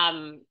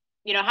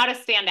 You know, how to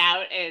stand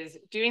out is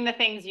doing the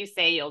things you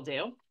say you'll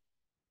do,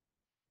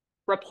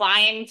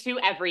 replying to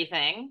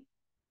everything.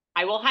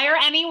 I will hire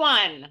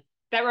anyone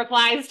that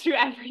replies to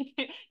everything.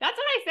 That's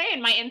what I say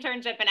in my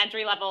internship and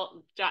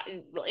entry-level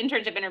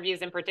internship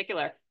interviews in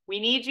particular. We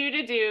need you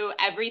to do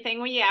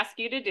everything we ask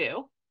you to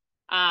do.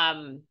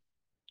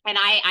 And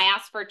I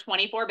ask for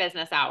 24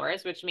 business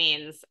hours, which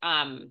means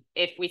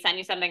if we send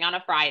you something on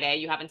a Friday,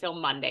 you have until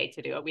Monday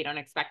to do it. We don't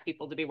expect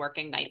people to be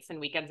working nights and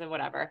weekends and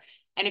whatever.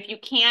 And if you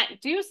can't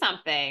do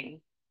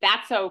something,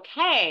 that's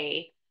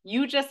okay.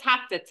 You just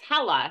have to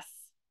tell us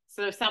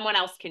so someone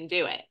else can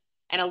do it.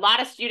 And a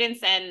lot of students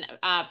and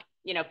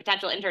you know,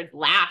 potential interns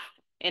laugh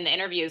in the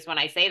interviews when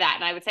I say that.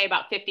 And I would say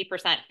about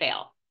 50%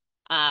 fail.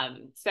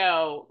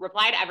 So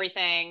reply to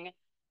everything.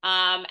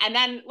 And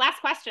then last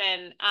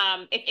question,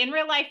 if in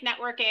real life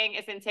networking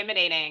is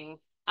intimidating,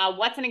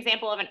 what's an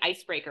example of an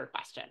icebreaker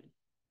question?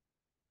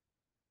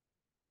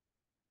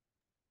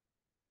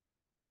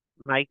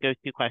 My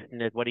go-to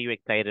question is, what are you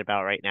excited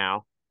about right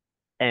now?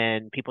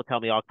 And people tell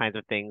me all kinds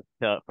of things,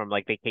 from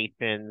like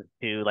vacations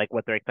to like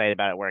what they're excited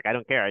about at work. I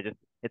don't care.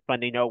 It's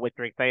fun to know what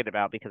they're excited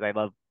about, because I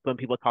love when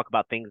people talk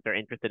about things they're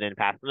interested in and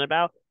passionate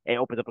about. It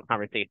opens up a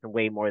conversation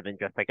way more than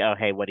just like, oh,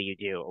 hey, what do you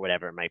do, or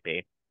whatever it might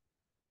be.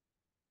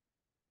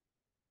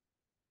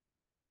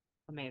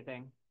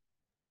 Amazing.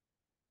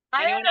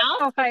 I Anyone don't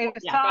know else? if I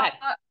Yeah, saw, go ahead.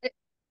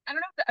 I don't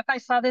know if I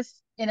saw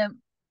this in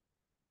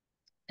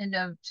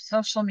a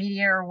social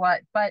media or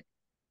what, but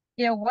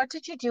you know, what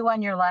did you do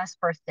on your last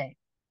birthday?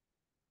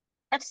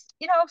 That's,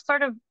 you know,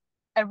 sort of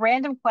a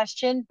random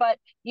question, but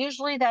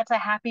usually that's a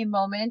happy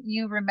moment.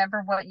 You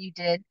remember what you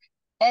did.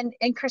 And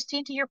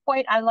Christine, to your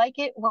point, I like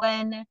it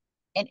when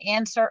an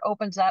answer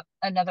opens up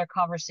another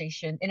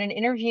conversation. In an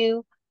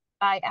interview,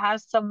 I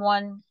asked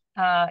someone,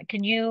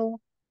 can you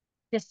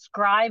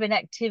describe an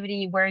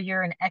activity where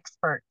you're an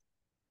expert?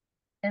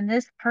 And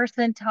this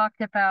person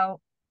talked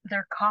about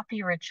their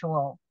coffee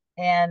ritual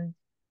and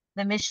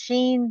the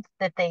machines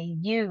that they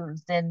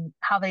used and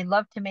how they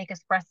love to make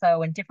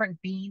espresso and different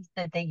beans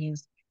that they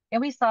use. And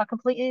we saw a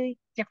completely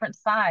different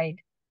side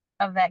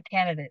of that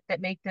candidate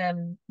that make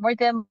them more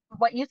than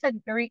what you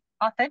said, very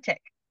authentic,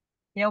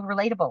 you know,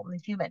 relatable and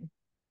human.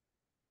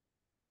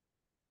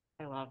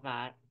 I love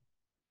that.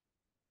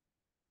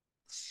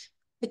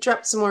 I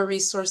dropped some more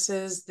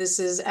resources. This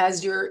is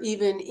as you're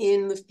even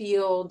in the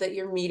field that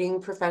you're meeting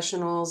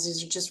professionals.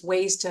 These are just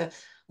ways to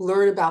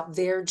learn about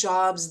their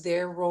jobs,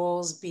 their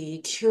roles,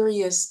 be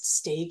curious,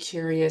 stay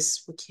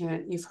curious.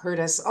 You've heard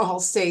us all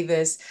say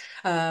this.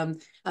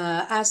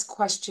 Ask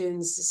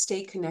questions,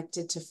 stay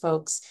connected to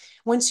folks.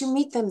 Once you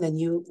meet them, then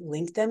you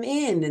link them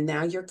in, and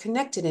now you're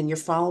connected and you're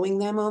following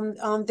them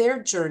on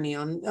their journey,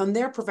 on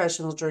their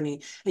professional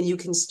journey, and you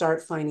can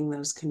start finding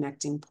those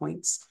connecting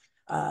points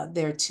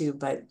there too.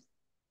 But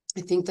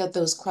I think that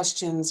those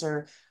questions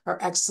are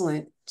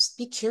excellent. Just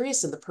be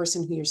curious of the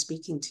person who you're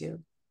speaking to.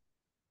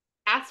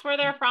 Ask where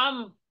they're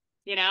from.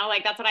 You know,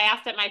 like that's what I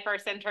asked at my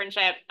first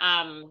internship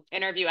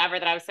interview ever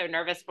that I was so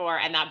nervous for.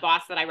 And that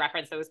boss that I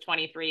referenced that was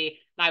 23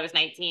 and I was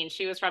 19,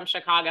 she was from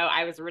Chicago.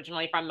 I was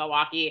originally from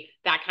Milwaukee.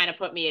 That kind of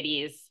put me at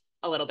ease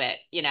a little bit,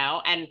 you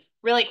know, and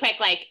really quick,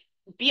 like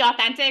be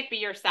authentic, be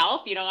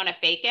yourself. You don't want to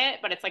fake it.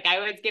 But it's like I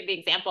always give the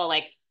example,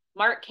 like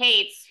Mark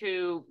Cates,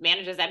 who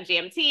manages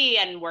MGMT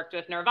and worked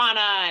with Nirvana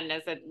and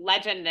is a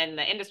legend in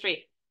the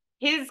industry,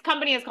 his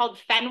company is called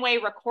Fenway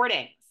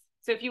Recordings.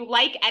 So if you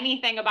like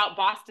anything about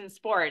Boston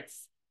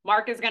sports,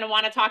 Mark is going to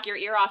want to talk your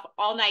ear off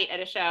all night at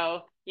a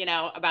show,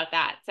 about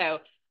that. So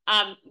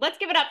let's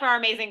give it up for our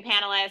amazing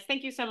panelists.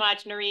 Thank you so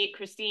much, Nurit,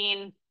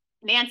 Christine,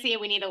 Nancy.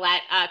 We need to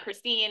let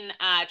Christine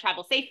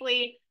travel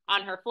safely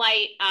on her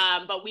flight,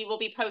 but we will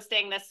be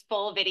posting this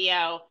full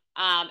video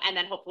and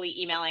then hopefully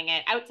emailing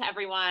it out to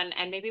everyone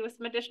and maybe with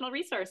some additional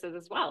resources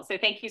as well. So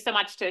thank you so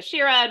much to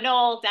Shira,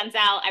 Noel,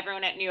 Denzel,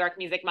 everyone at New York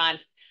Music Month.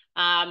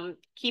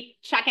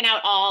 Keep checking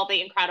out all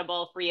the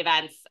incredible free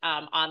events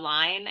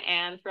online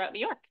and throughout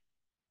New York.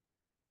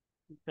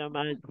 Thank you so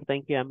much.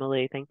 Thank you,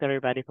 Emily. Thanks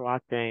everybody for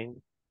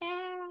watching.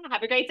 Yeah.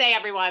 Have a great day,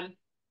 everyone.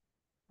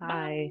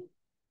 Bye.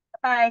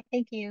 Bye.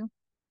 Thank you.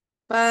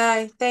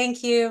 Bye.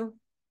 Thank you.